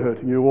know they're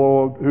hurting you,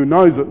 or who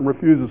knows it and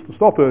refuses to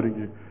stop hurting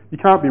you. You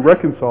can't be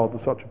reconciled to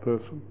such a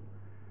person.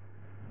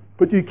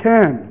 But you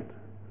can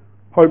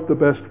hope the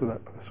best for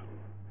that person.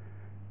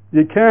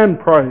 You can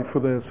pray for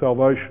their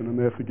salvation and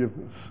their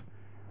forgiveness.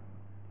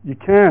 You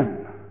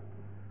can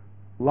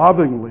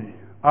lovingly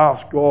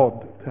ask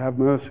God to have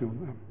mercy on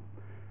them.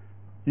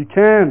 You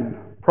can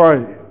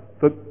pray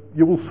that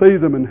you will see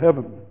them in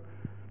heaven.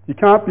 You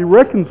can't be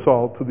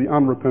reconciled to the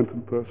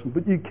unrepentant person,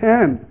 but you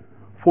can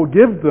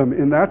forgive them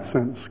in that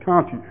sense,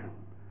 can't you?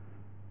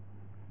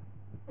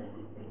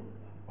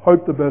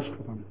 Hope the best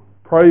for them.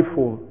 Pray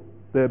for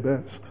their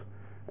best.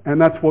 And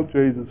that's what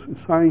Jesus is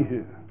saying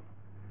here.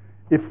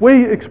 If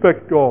we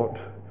expect God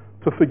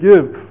to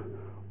forgive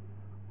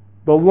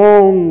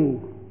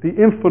the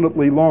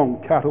infinitely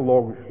long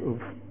catalogue of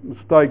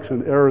mistakes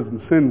and errors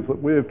and sins that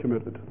we have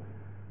committed,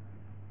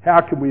 how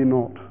can we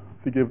not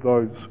forgive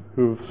those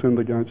who have sinned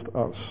against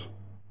us?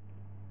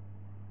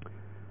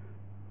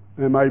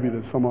 And maybe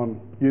there's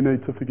someone you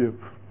need to forgive.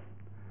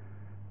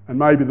 And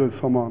maybe there's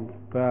someone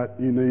that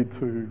you need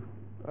to,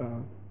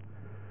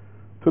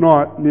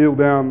 tonight, kneel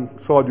down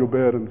beside your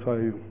bed and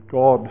say,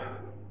 God,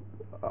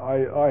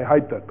 I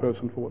hate that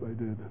person for what they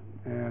did.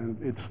 And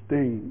it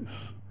stings.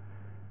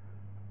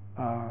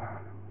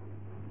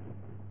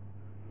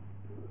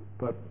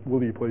 But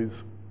will you please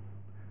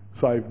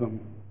save them,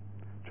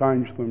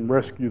 change them,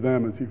 rescue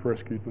them as you've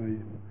rescued me,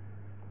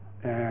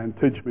 and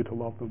teach me to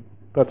love them.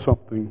 That's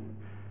something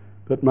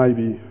that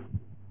maybe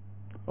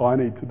I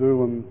need to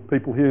do and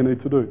people here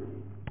need to do.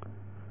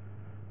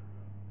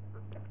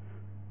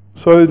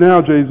 So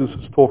now Jesus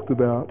has talked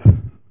about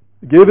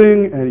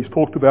giving and he's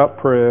talked about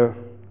prayer,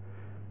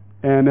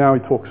 and now he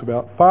talks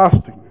about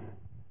fasting.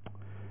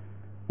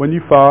 When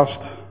you fast,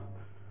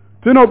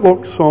 do not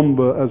look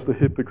sombre as the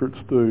hypocrites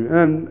do.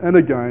 And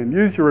again,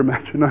 use your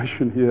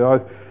imagination here.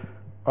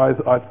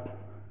 I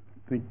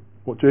think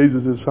what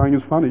Jesus is saying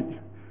is funny.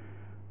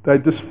 They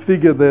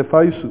disfigure their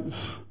faces.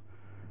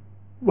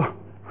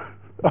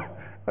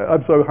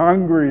 I'm so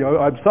hungry.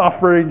 I'm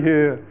suffering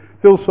here.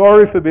 Feel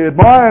sorry for me.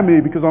 Admire me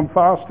because I'm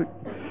fasting.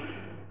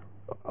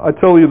 I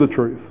tell you the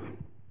truth.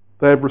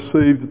 They have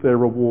received their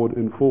reward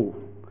in full.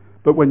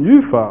 But when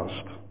you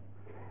fast,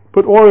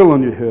 put oil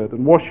on your head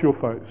and wash your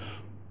face.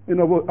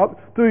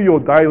 Do your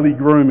daily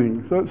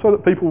grooming so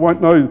that people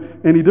won't know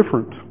any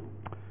different.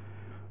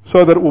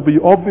 So that it will be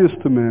obvious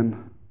to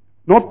men,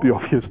 not be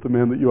obvious to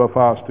men that you are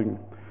fasting,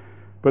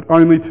 but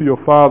only to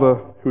your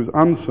Father who is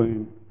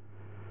unseen,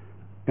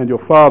 and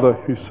your Father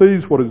who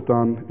sees what is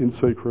done in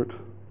secret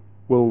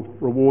will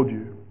reward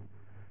you.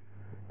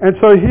 And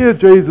so here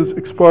Jesus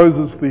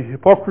exposes the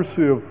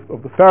hypocrisy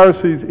of the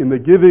Pharisees in their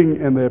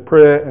giving and their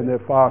prayer and their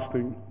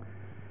fasting.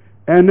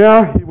 And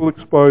now he will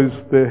expose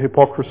their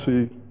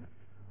hypocrisy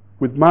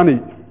with money.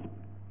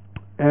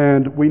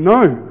 And we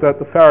know that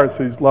the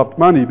Pharisees loved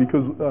money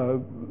because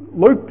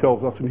Luke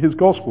tells us in his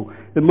Gospel,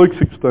 in Luke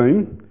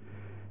 16,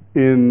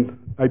 in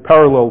a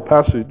parallel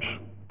passage,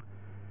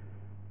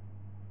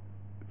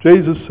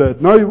 Jesus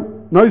said,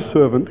 No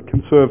servant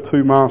can serve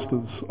two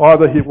masters.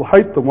 Either he will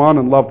hate the one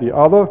and love the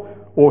other,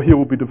 or he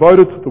will be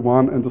devoted to the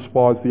one and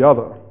despise the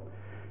other.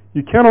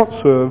 You cannot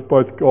serve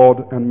both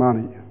God and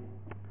money.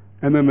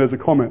 And then there's a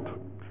comment.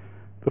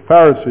 The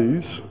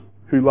Pharisees,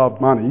 who loved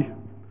money,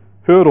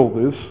 heard all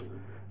this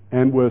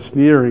and were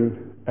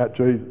sneering at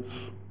Jesus.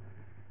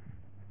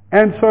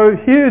 And so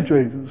here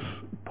Jesus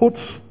puts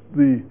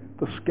the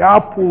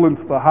scalpel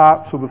into the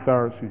hearts of the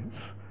Pharisees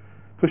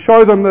to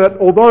show them that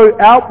although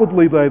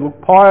outwardly they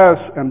look pious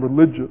and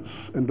religious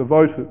and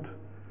devoted,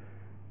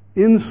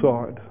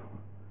 inside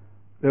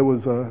there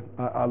was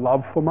a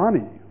love for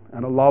money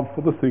and a love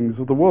for the things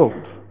of the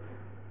world.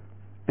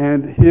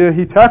 And here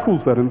he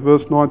tackles that in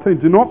verse 19.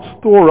 Do not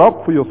store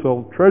up for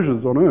yourselves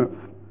treasures on earth,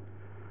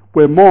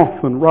 where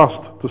moth and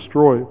rust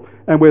destroy,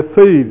 and where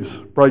thieves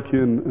break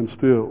in and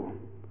steal.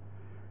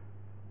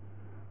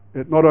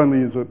 Not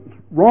only is it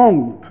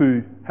wrong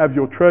to have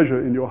your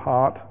treasure in your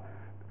heart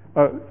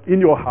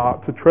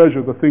to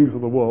treasure the things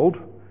of the world,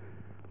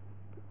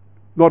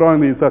 not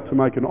only is that to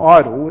make an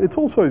idol, it's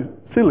also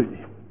silly.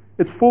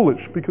 It's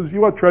foolish because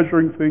you are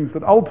treasuring things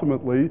that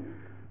ultimately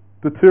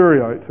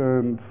deteriorate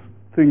and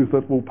things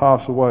that will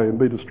pass away and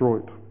be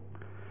destroyed.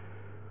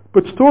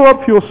 But store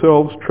up for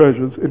yourselves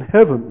treasures in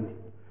heaven,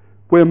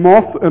 where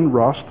moth and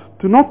rust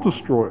do not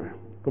destroy.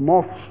 The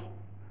moths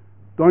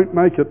don't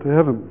make it to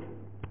heaven.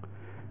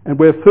 And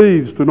where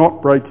thieves do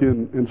not break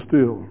in and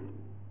steal.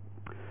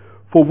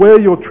 For where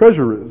your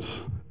treasure is,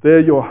 there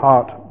your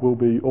heart will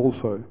be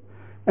also.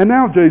 And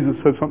now Jesus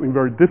says something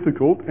very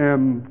difficult,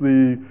 and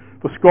the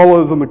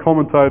scholars and the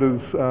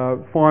commentators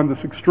find this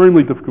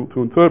extremely difficult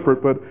to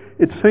interpret, but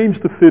it seems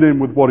to fit in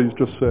with what he's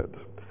just said.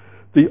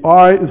 The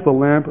eye is the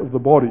lamp of the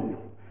body.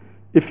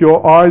 If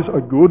your eyes are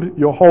good,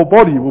 your whole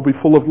body will be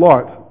full of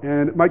light.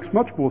 And it makes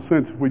much more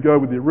sense if we go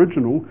with the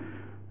original.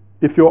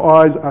 If your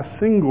eyes are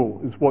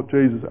single, is what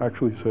Jesus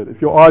actually said. If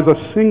your eyes are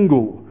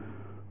single,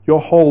 your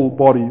whole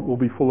body will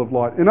be full of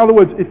light. In other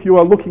words, if you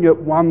are looking at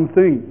one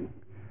thing,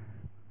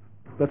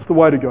 that's the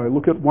way to go.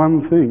 Look at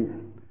one thing.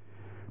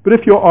 But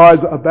if your eyes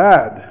are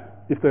bad,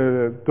 if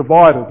they're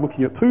divided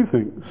looking at two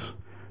things,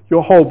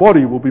 your whole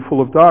body will be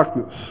full of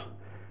darkness.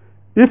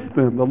 If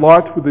then the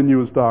light within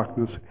you is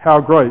darkness,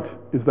 how great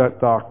is that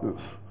darkness?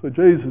 So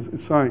Jesus is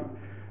saying,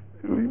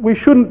 we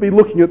shouldn't be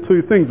looking at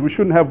two things. We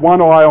shouldn't have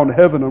one eye on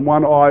heaven and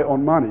one eye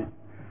on money.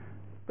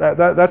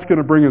 That's going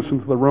to bring us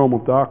into the realm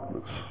of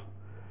darkness.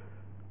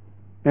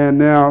 And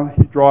now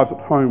he drives it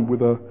home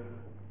with a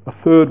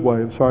third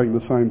way of saying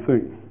the same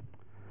thing.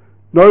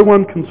 No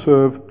one can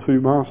serve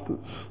two masters.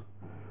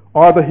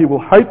 Either he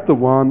will hate the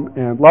one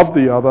and love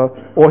the other,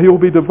 or he will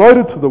be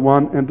devoted to the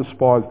one and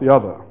despise the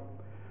other.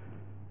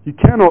 You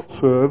cannot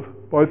serve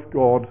both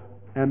God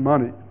and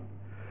money.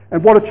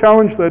 And what a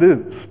challenge that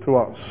is to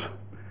us.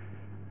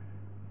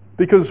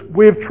 Because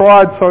we've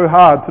tried so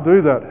hard to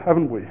do that,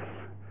 haven't we?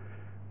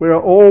 We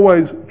are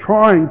always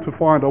trying to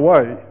find a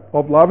way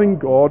of loving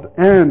God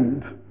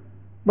and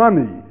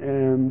money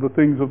and the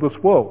things of this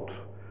world.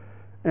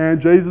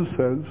 And Jesus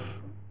says,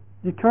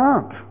 you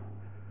can't.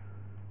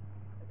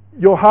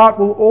 Your heart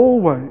will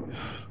always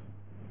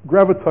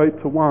gravitate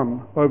to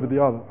one over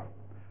the other.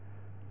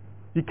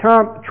 You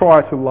can't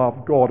try to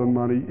love God and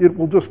money. It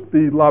will just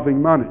be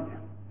loving money.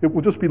 It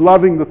will just be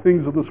loving the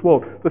things of this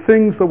world, the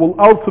things that will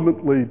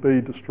ultimately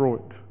be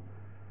destroyed.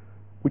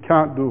 We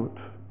can't do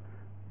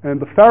it. And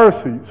the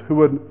Pharisees, who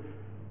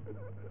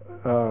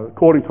were,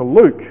 according to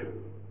Luke,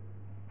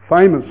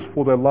 famous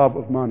for their love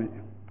of money,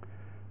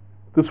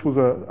 this was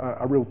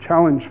a real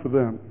challenge for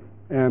them,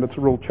 and it's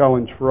a real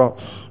challenge for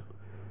us.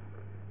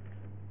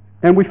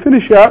 And we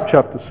finish out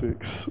chapter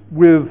 6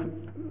 with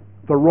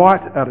the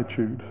right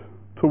attitude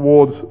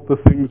towards the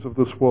things of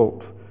this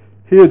world.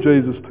 Here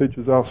Jesus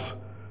teaches us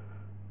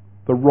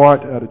the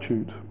right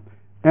attitude.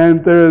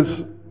 And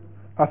there's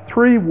a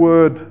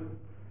 3-word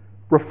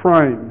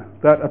refrain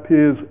that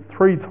appears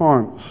 3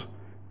 times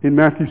in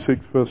Matthew 6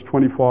 verse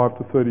 25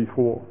 to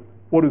 34.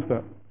 What is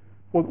that?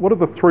 What are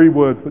the 3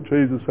 words that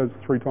Jesus says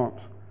 3 times?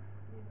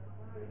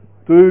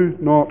 Do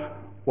not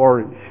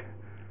worry.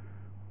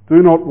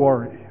 Do not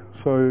worry.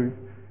 So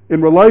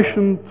in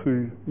relation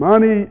to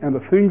money and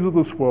the things of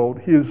this world,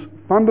 he is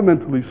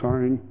fundamentally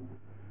saying,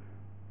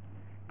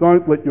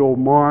 don't let your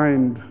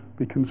mind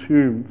be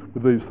consumed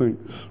with these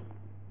things.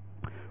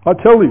 I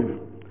tell you,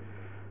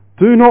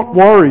 do not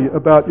worry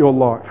about your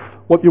life,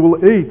 what you will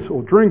eat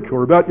or drink,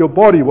 or about your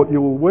body, what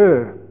you will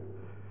wear.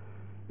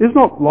 Is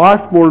not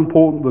life more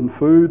important than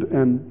food,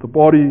 and the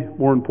body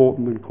more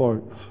important than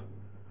clothes?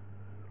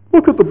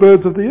 Look at the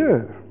birds of the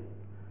air.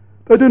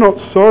 They do not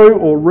sow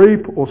or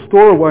reap or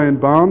store away in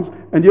barns,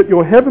 and yet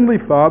your heavenly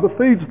Father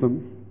feeds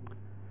them.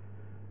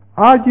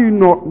 Are you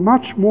not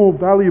much more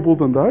valuable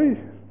than they?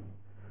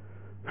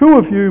 Who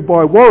of you,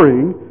 by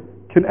worrying,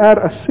 can add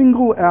a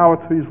single hour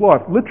to his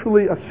life?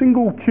 Literally a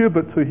single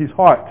cubit to his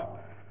height.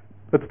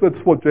 That's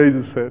what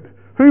Jesus said.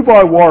 Who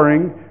by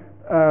worrying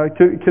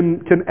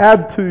can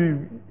add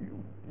to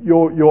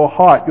your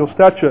height, your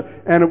stature?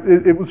 And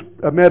it was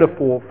a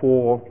metaphor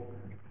for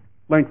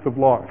length of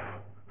life.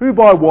 Who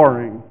by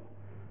worrying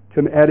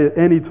can add at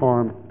any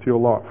time to your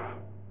life?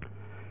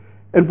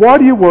 And why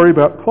do you worry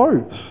about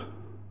clothes?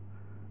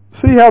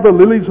 See how the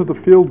lilies of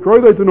the field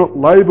grow, they do not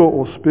labour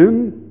or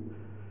spin.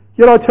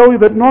 Yet I tell you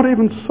that not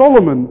even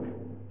Solomon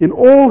in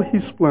all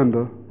his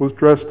splendour was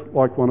dressed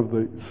like one of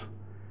these.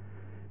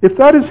 If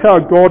that is how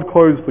God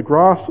clothes the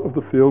grass of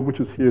the field,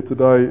 which is here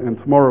today and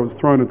tomorrow is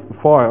thrown into the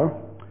fire,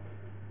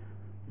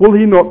 will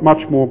he not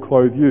much more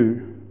clothe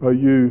you, O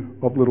you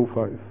of little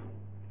faith?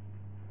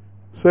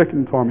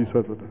 Second time he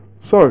says it.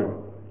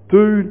 So,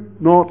 do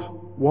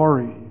not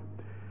worry,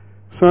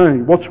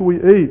 saying, what shall we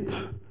eat?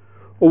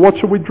 Or what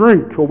shall we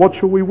drink? Or what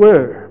shall we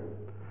wear?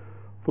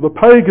 For the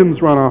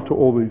pagans run after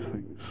all these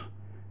things,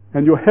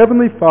 and your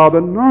heavenly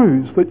Father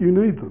knows that you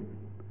need them.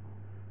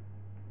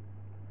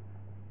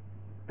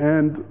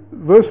 And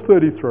verse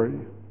 33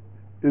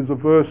 is a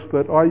verse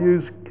that I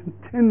use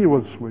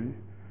continuously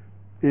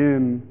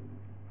in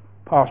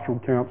pastoral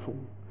counsel,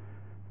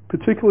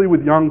 particularly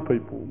with young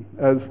people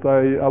as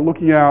they are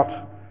looking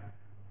out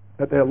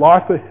at their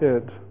life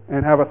ahead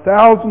and have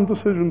 1,000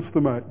 decisions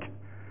to make,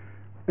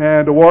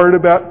 and are worried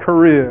about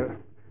career,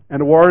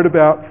 and are worried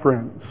about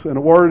friends, and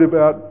are worried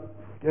about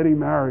getting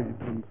married,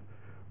 and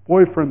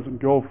boyfriends and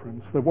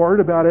girlfriends. They're worried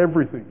about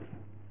everything.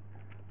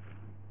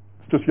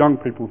 It's just young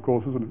people, of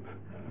course, isn't it?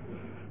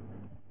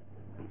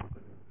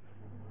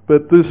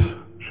 But this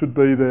should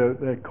be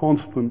their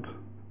constant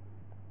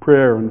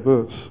prayer and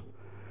verse.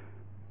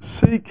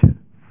 Seek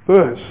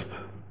first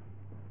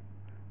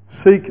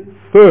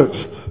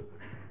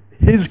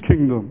his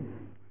kingdom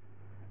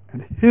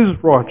and his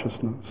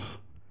righteousness,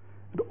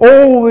 and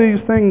all these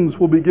things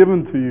will be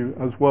given to you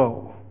as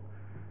well.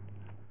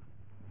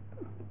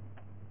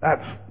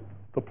 That's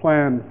the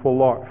plan for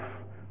life.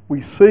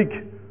 We seek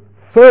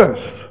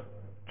first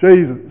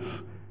Jesus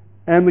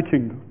and the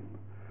kingdom,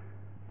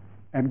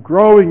 and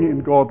growing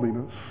in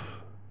godliness,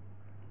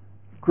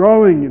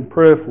 growing in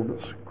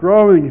prayerfulness,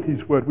 growing in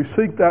his word. We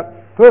seek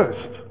that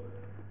first.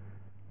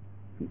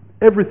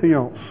 Everything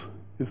else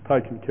is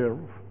taken care of.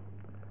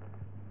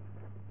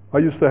 I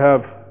used to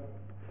have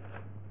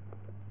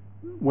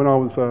when I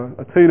was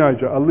a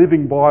teenager, a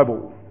Living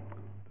Bible.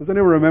 Does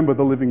anyone remember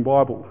the Living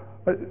Bible?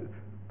 I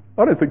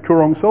don't think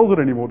Koorong sells it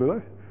anymore, do they?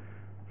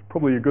 It's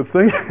probably a good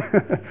thing.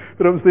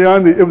 But it was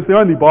the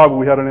only Bible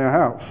we had in our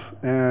house.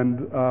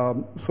 And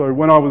so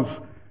when I was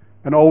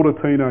an older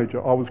teenager,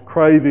 I was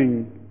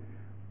craving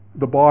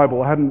the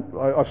Bible.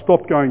 I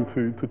stopped going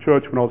to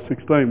church when I was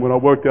 16. When I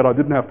worked out I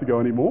didn't have to go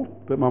anymore,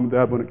 that Mum and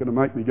Dad weren't going to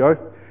make me go.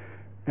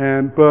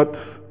 But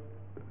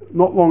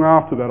not long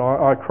after that,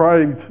 I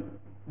craved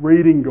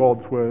reading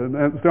God's Word,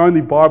 and it's the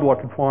only Bible I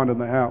could find in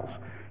the house.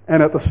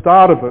 And at the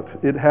start of it,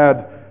 it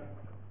had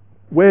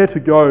where to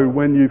go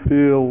when you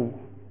feel ...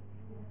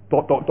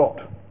 You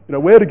know,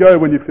 where to go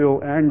when you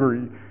feel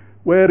angry,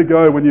 where to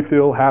go when you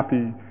feel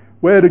happy,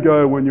 where to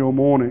go when you're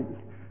mourning.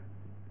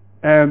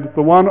 And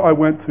the one I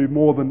went to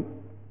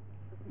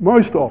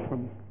most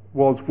often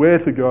was where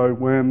to go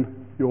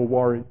when you're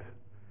worried.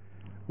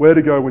 Where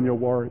to go when you're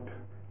worried.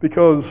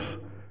 Because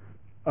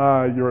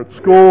you're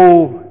at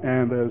school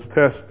and there's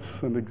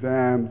tests and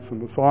exams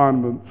and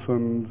assignments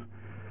and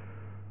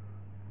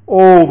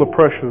all the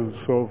pressures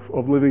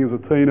of living as a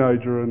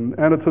teenager, and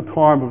it's a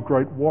time of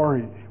great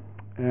worry.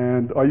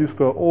 And I used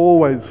to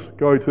always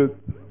go to,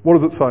 what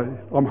does it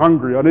say? I'm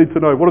hungry, I need to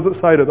know, what does it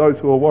say to those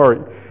who are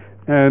worried?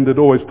 And it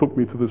always took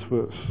me to this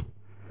verse.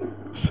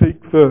 Seek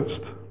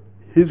first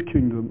His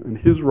kingdom and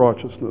His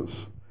righteousness,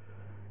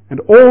 and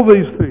all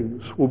these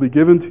things will be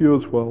given to you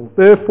as well.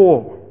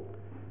 Therefore,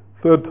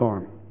 third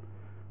time,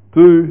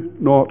 do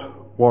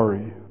not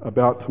worry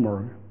about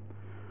tomorrow.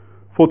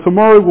 For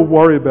tomorrow will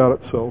worry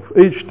about itself.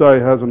 Each day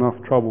has enough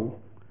trouble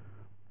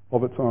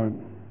of its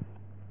own.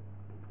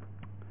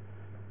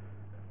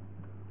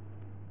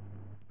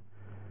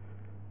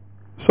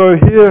 So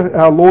here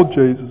our Lord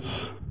Jesus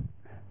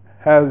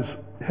has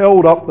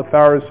held up the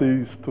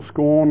Pharisees to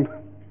scorn.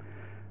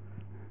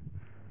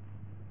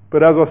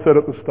 But as I said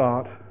at the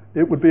start,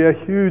 it would be a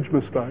huge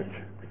mistake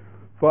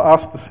for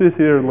us to sit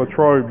here in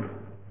Latrobe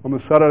on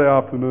the Saturday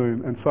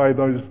afternoon and say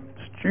those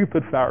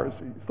stupid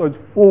Pharisees, those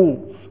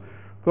fools,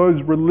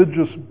 those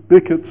religious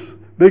bigots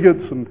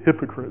and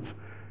hypocrites.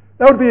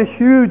 That would be a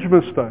huge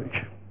mistake.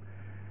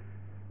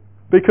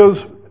 Because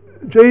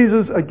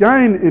Jesus,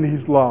 again in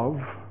His love,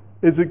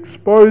 is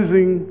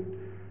exposing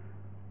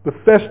the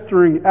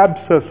festering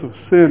abscess of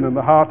sin in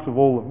the hearts of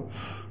all of us.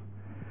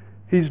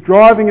 He's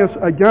driving us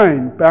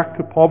again back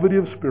to poverty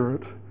of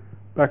spirit,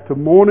 back to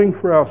mourning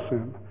for our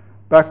sin,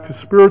 back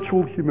to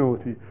spiritual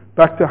humility,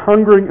 back to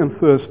hungering and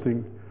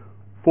thirsting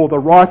for the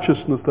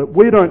righteousness that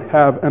we don't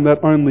have and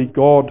that only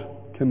God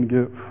can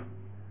give.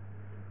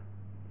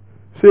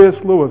 C.S.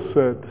 Lewis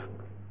said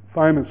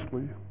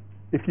famously,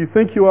 if you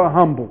think you are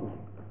humble,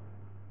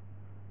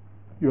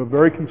 you are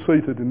very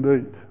conceited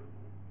indeed.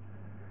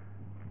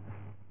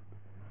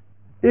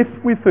 If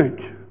we think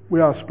we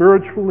are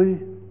spiritually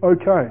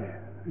okay,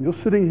 and you're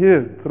sitting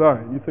here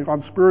today and you think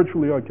I'm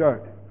spiritually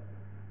okay,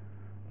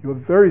 you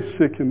are very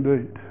sick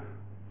indeed,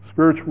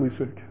 spiritually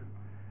sick.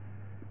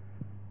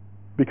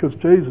 Because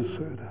Jesus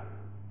said,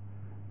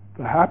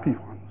 the happy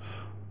ones,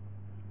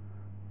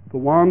 the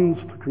ones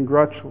to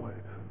congratulate,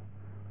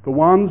 the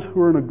ones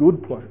who are in a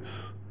good place,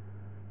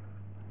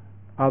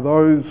 are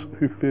those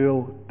who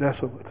feel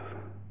desolate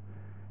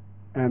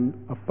and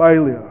a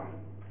failure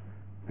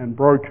and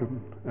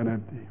broken and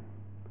empty.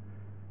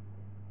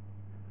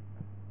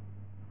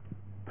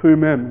 2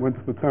 men went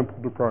to the temple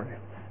to pray.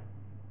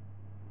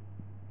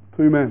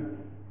 2 men.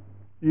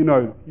 You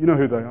know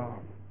who they are.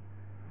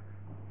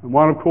 And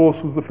one, of course,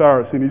 was the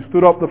Pharisee, and he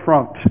stood up the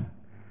front,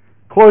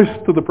 close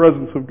to the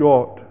presence of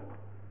God.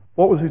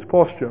 What was his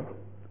posture?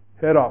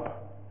 Head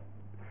up.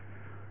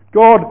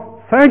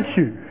 God, thank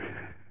you.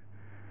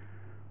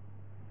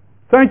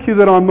 Thank you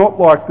that I'm not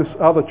like this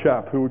other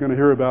chap who we're going to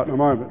hear about in a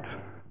moment.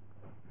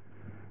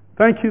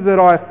 Thank you that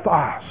I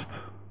fast.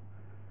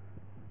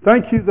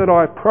 Thank you that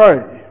I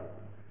pray.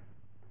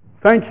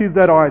 Thank you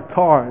that I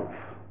tithe.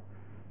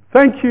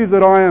 Thank you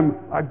that I am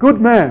a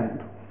good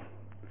man.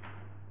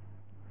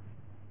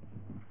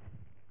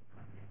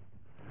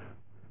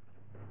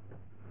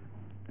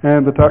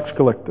 And the tax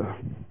collector,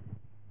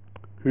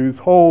 whose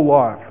whole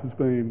life has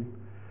been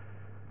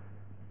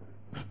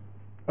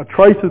a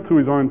traitor to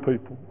his own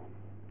people,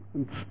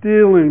 and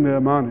stealing their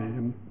money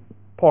and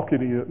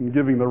pocketing it and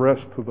giving the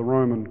rest to the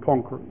Roman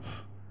conquerors.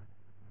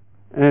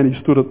 And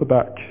he stood at the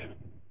back,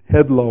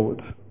 head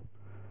lowered.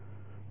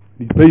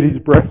 He beat his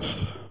breast.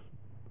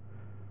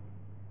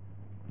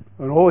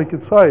 And all he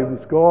could say was,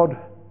 God,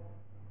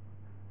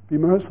 be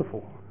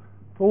merciful.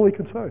 That's all he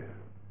could say.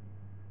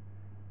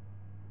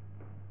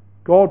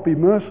 God, be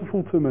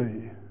merciful to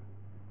me.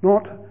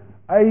 Not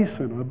a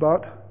sinner,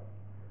 but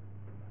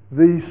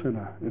the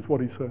sinner, is what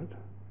he said.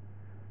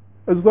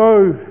 As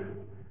though,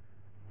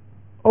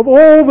 of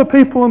all the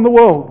people in the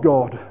world,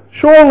 God,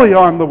 surely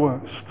I'm the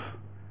worst.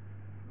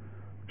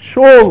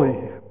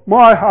 Surely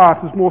my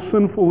heart is more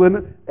sinful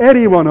than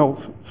anyone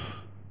else's.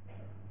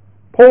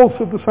 Paul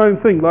said the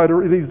same thing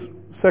later in his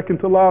second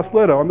to last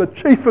letter. I'm the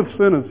chief of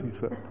sinners, he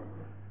said.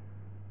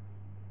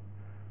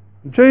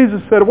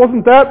 Jesus said it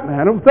wasn't that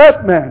man, it was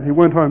that man who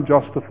went home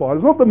justified.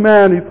 It's not the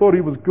man who thought he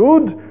was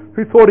good,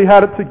 who thought he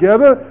had it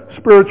together,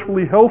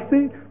 spiritually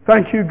healthy.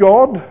 Thank you,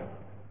 God.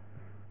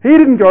 He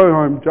didn't go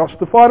home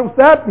justified. It was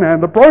that man,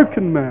 the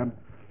broken man,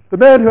 the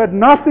man who had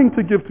nothing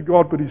to give to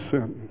God but his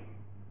sin.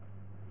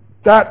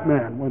 That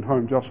man went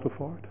home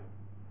justified.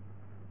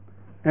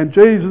 And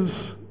Jesus,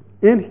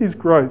 in his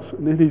grace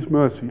and in his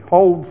mercy,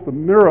 holds the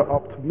mirror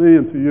up to me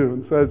and to you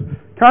and says,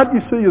 can't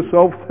you see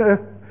yourself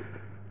there?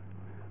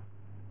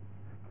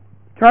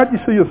 Can't you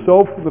see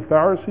yourself with the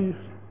Pharisees?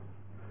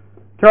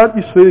 Can't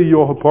you see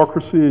your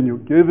hypocrisy in your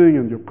giving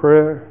and your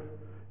prayer,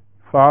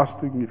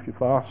 fasting if you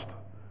fast?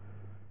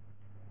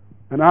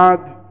 And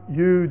aren't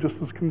you just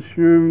as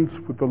consumed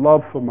with the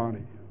love for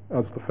money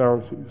as the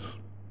Pharisees?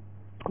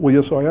 Well,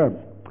 yes, I am.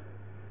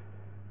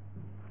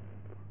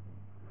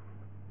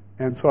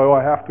 And so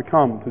I have to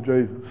come to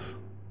Jesus.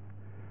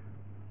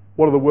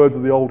 What are the words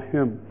of the old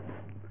hymn?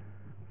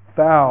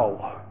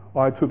 Foul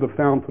I to the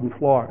fountain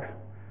fly.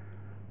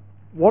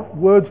 What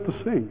words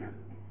to sing?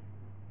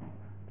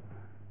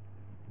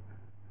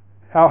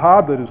 How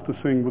hard that is to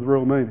sing with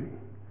real meaning.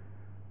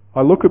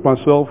 I look at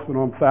myself and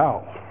I'm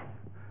foul.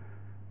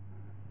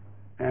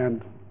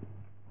 And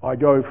I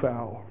go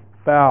foul.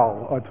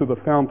 Foul I to the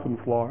fountain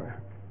fly.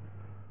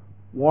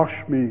 Wash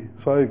me,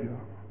 Saviour,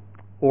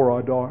 or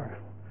I die.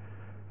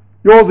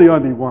 You're the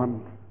only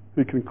one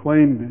who can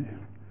clean me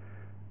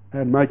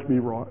and make me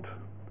right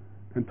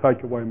and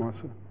take away my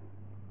sin.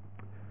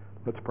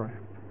 Let's pray.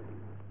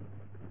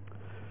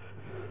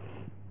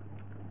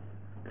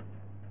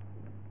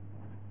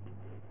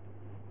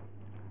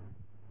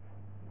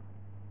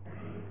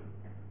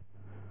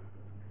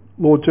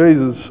 Lord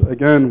Jesus,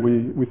 again,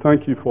 we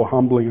thank you for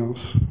humbling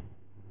us.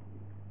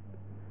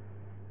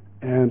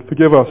 And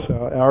forgive us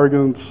our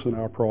arrogance and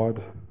our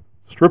pride.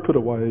 Strip it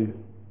away.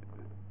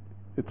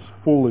 It's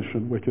foolish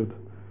and wicked.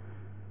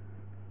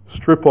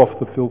 Strip off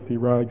the filthy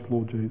rags,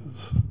 Lord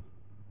Jesus.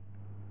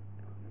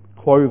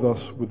 Clothe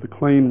us with the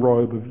clean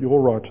robe of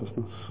your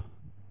righteousness.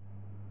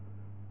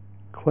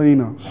 Clean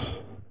us.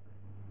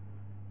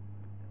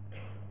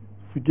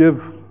 Forgive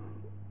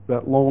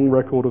that long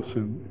record of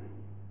sin.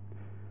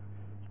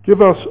 Give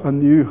us a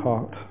new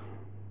heart.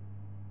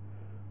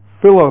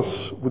 Fill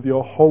us with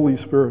your Holy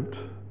Spirit.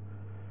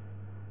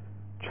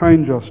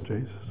 Change us,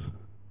 Jesus.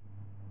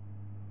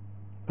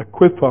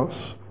 Equip us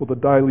for the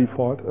daily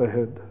fight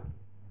ahead.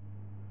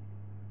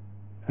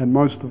 And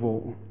most of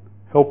all,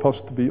 help us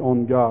to be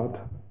on guard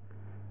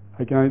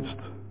against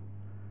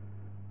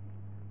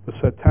the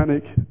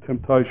satanic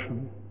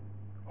temptation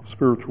of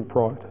spiritual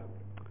pride.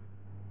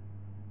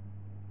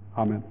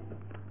 Amen.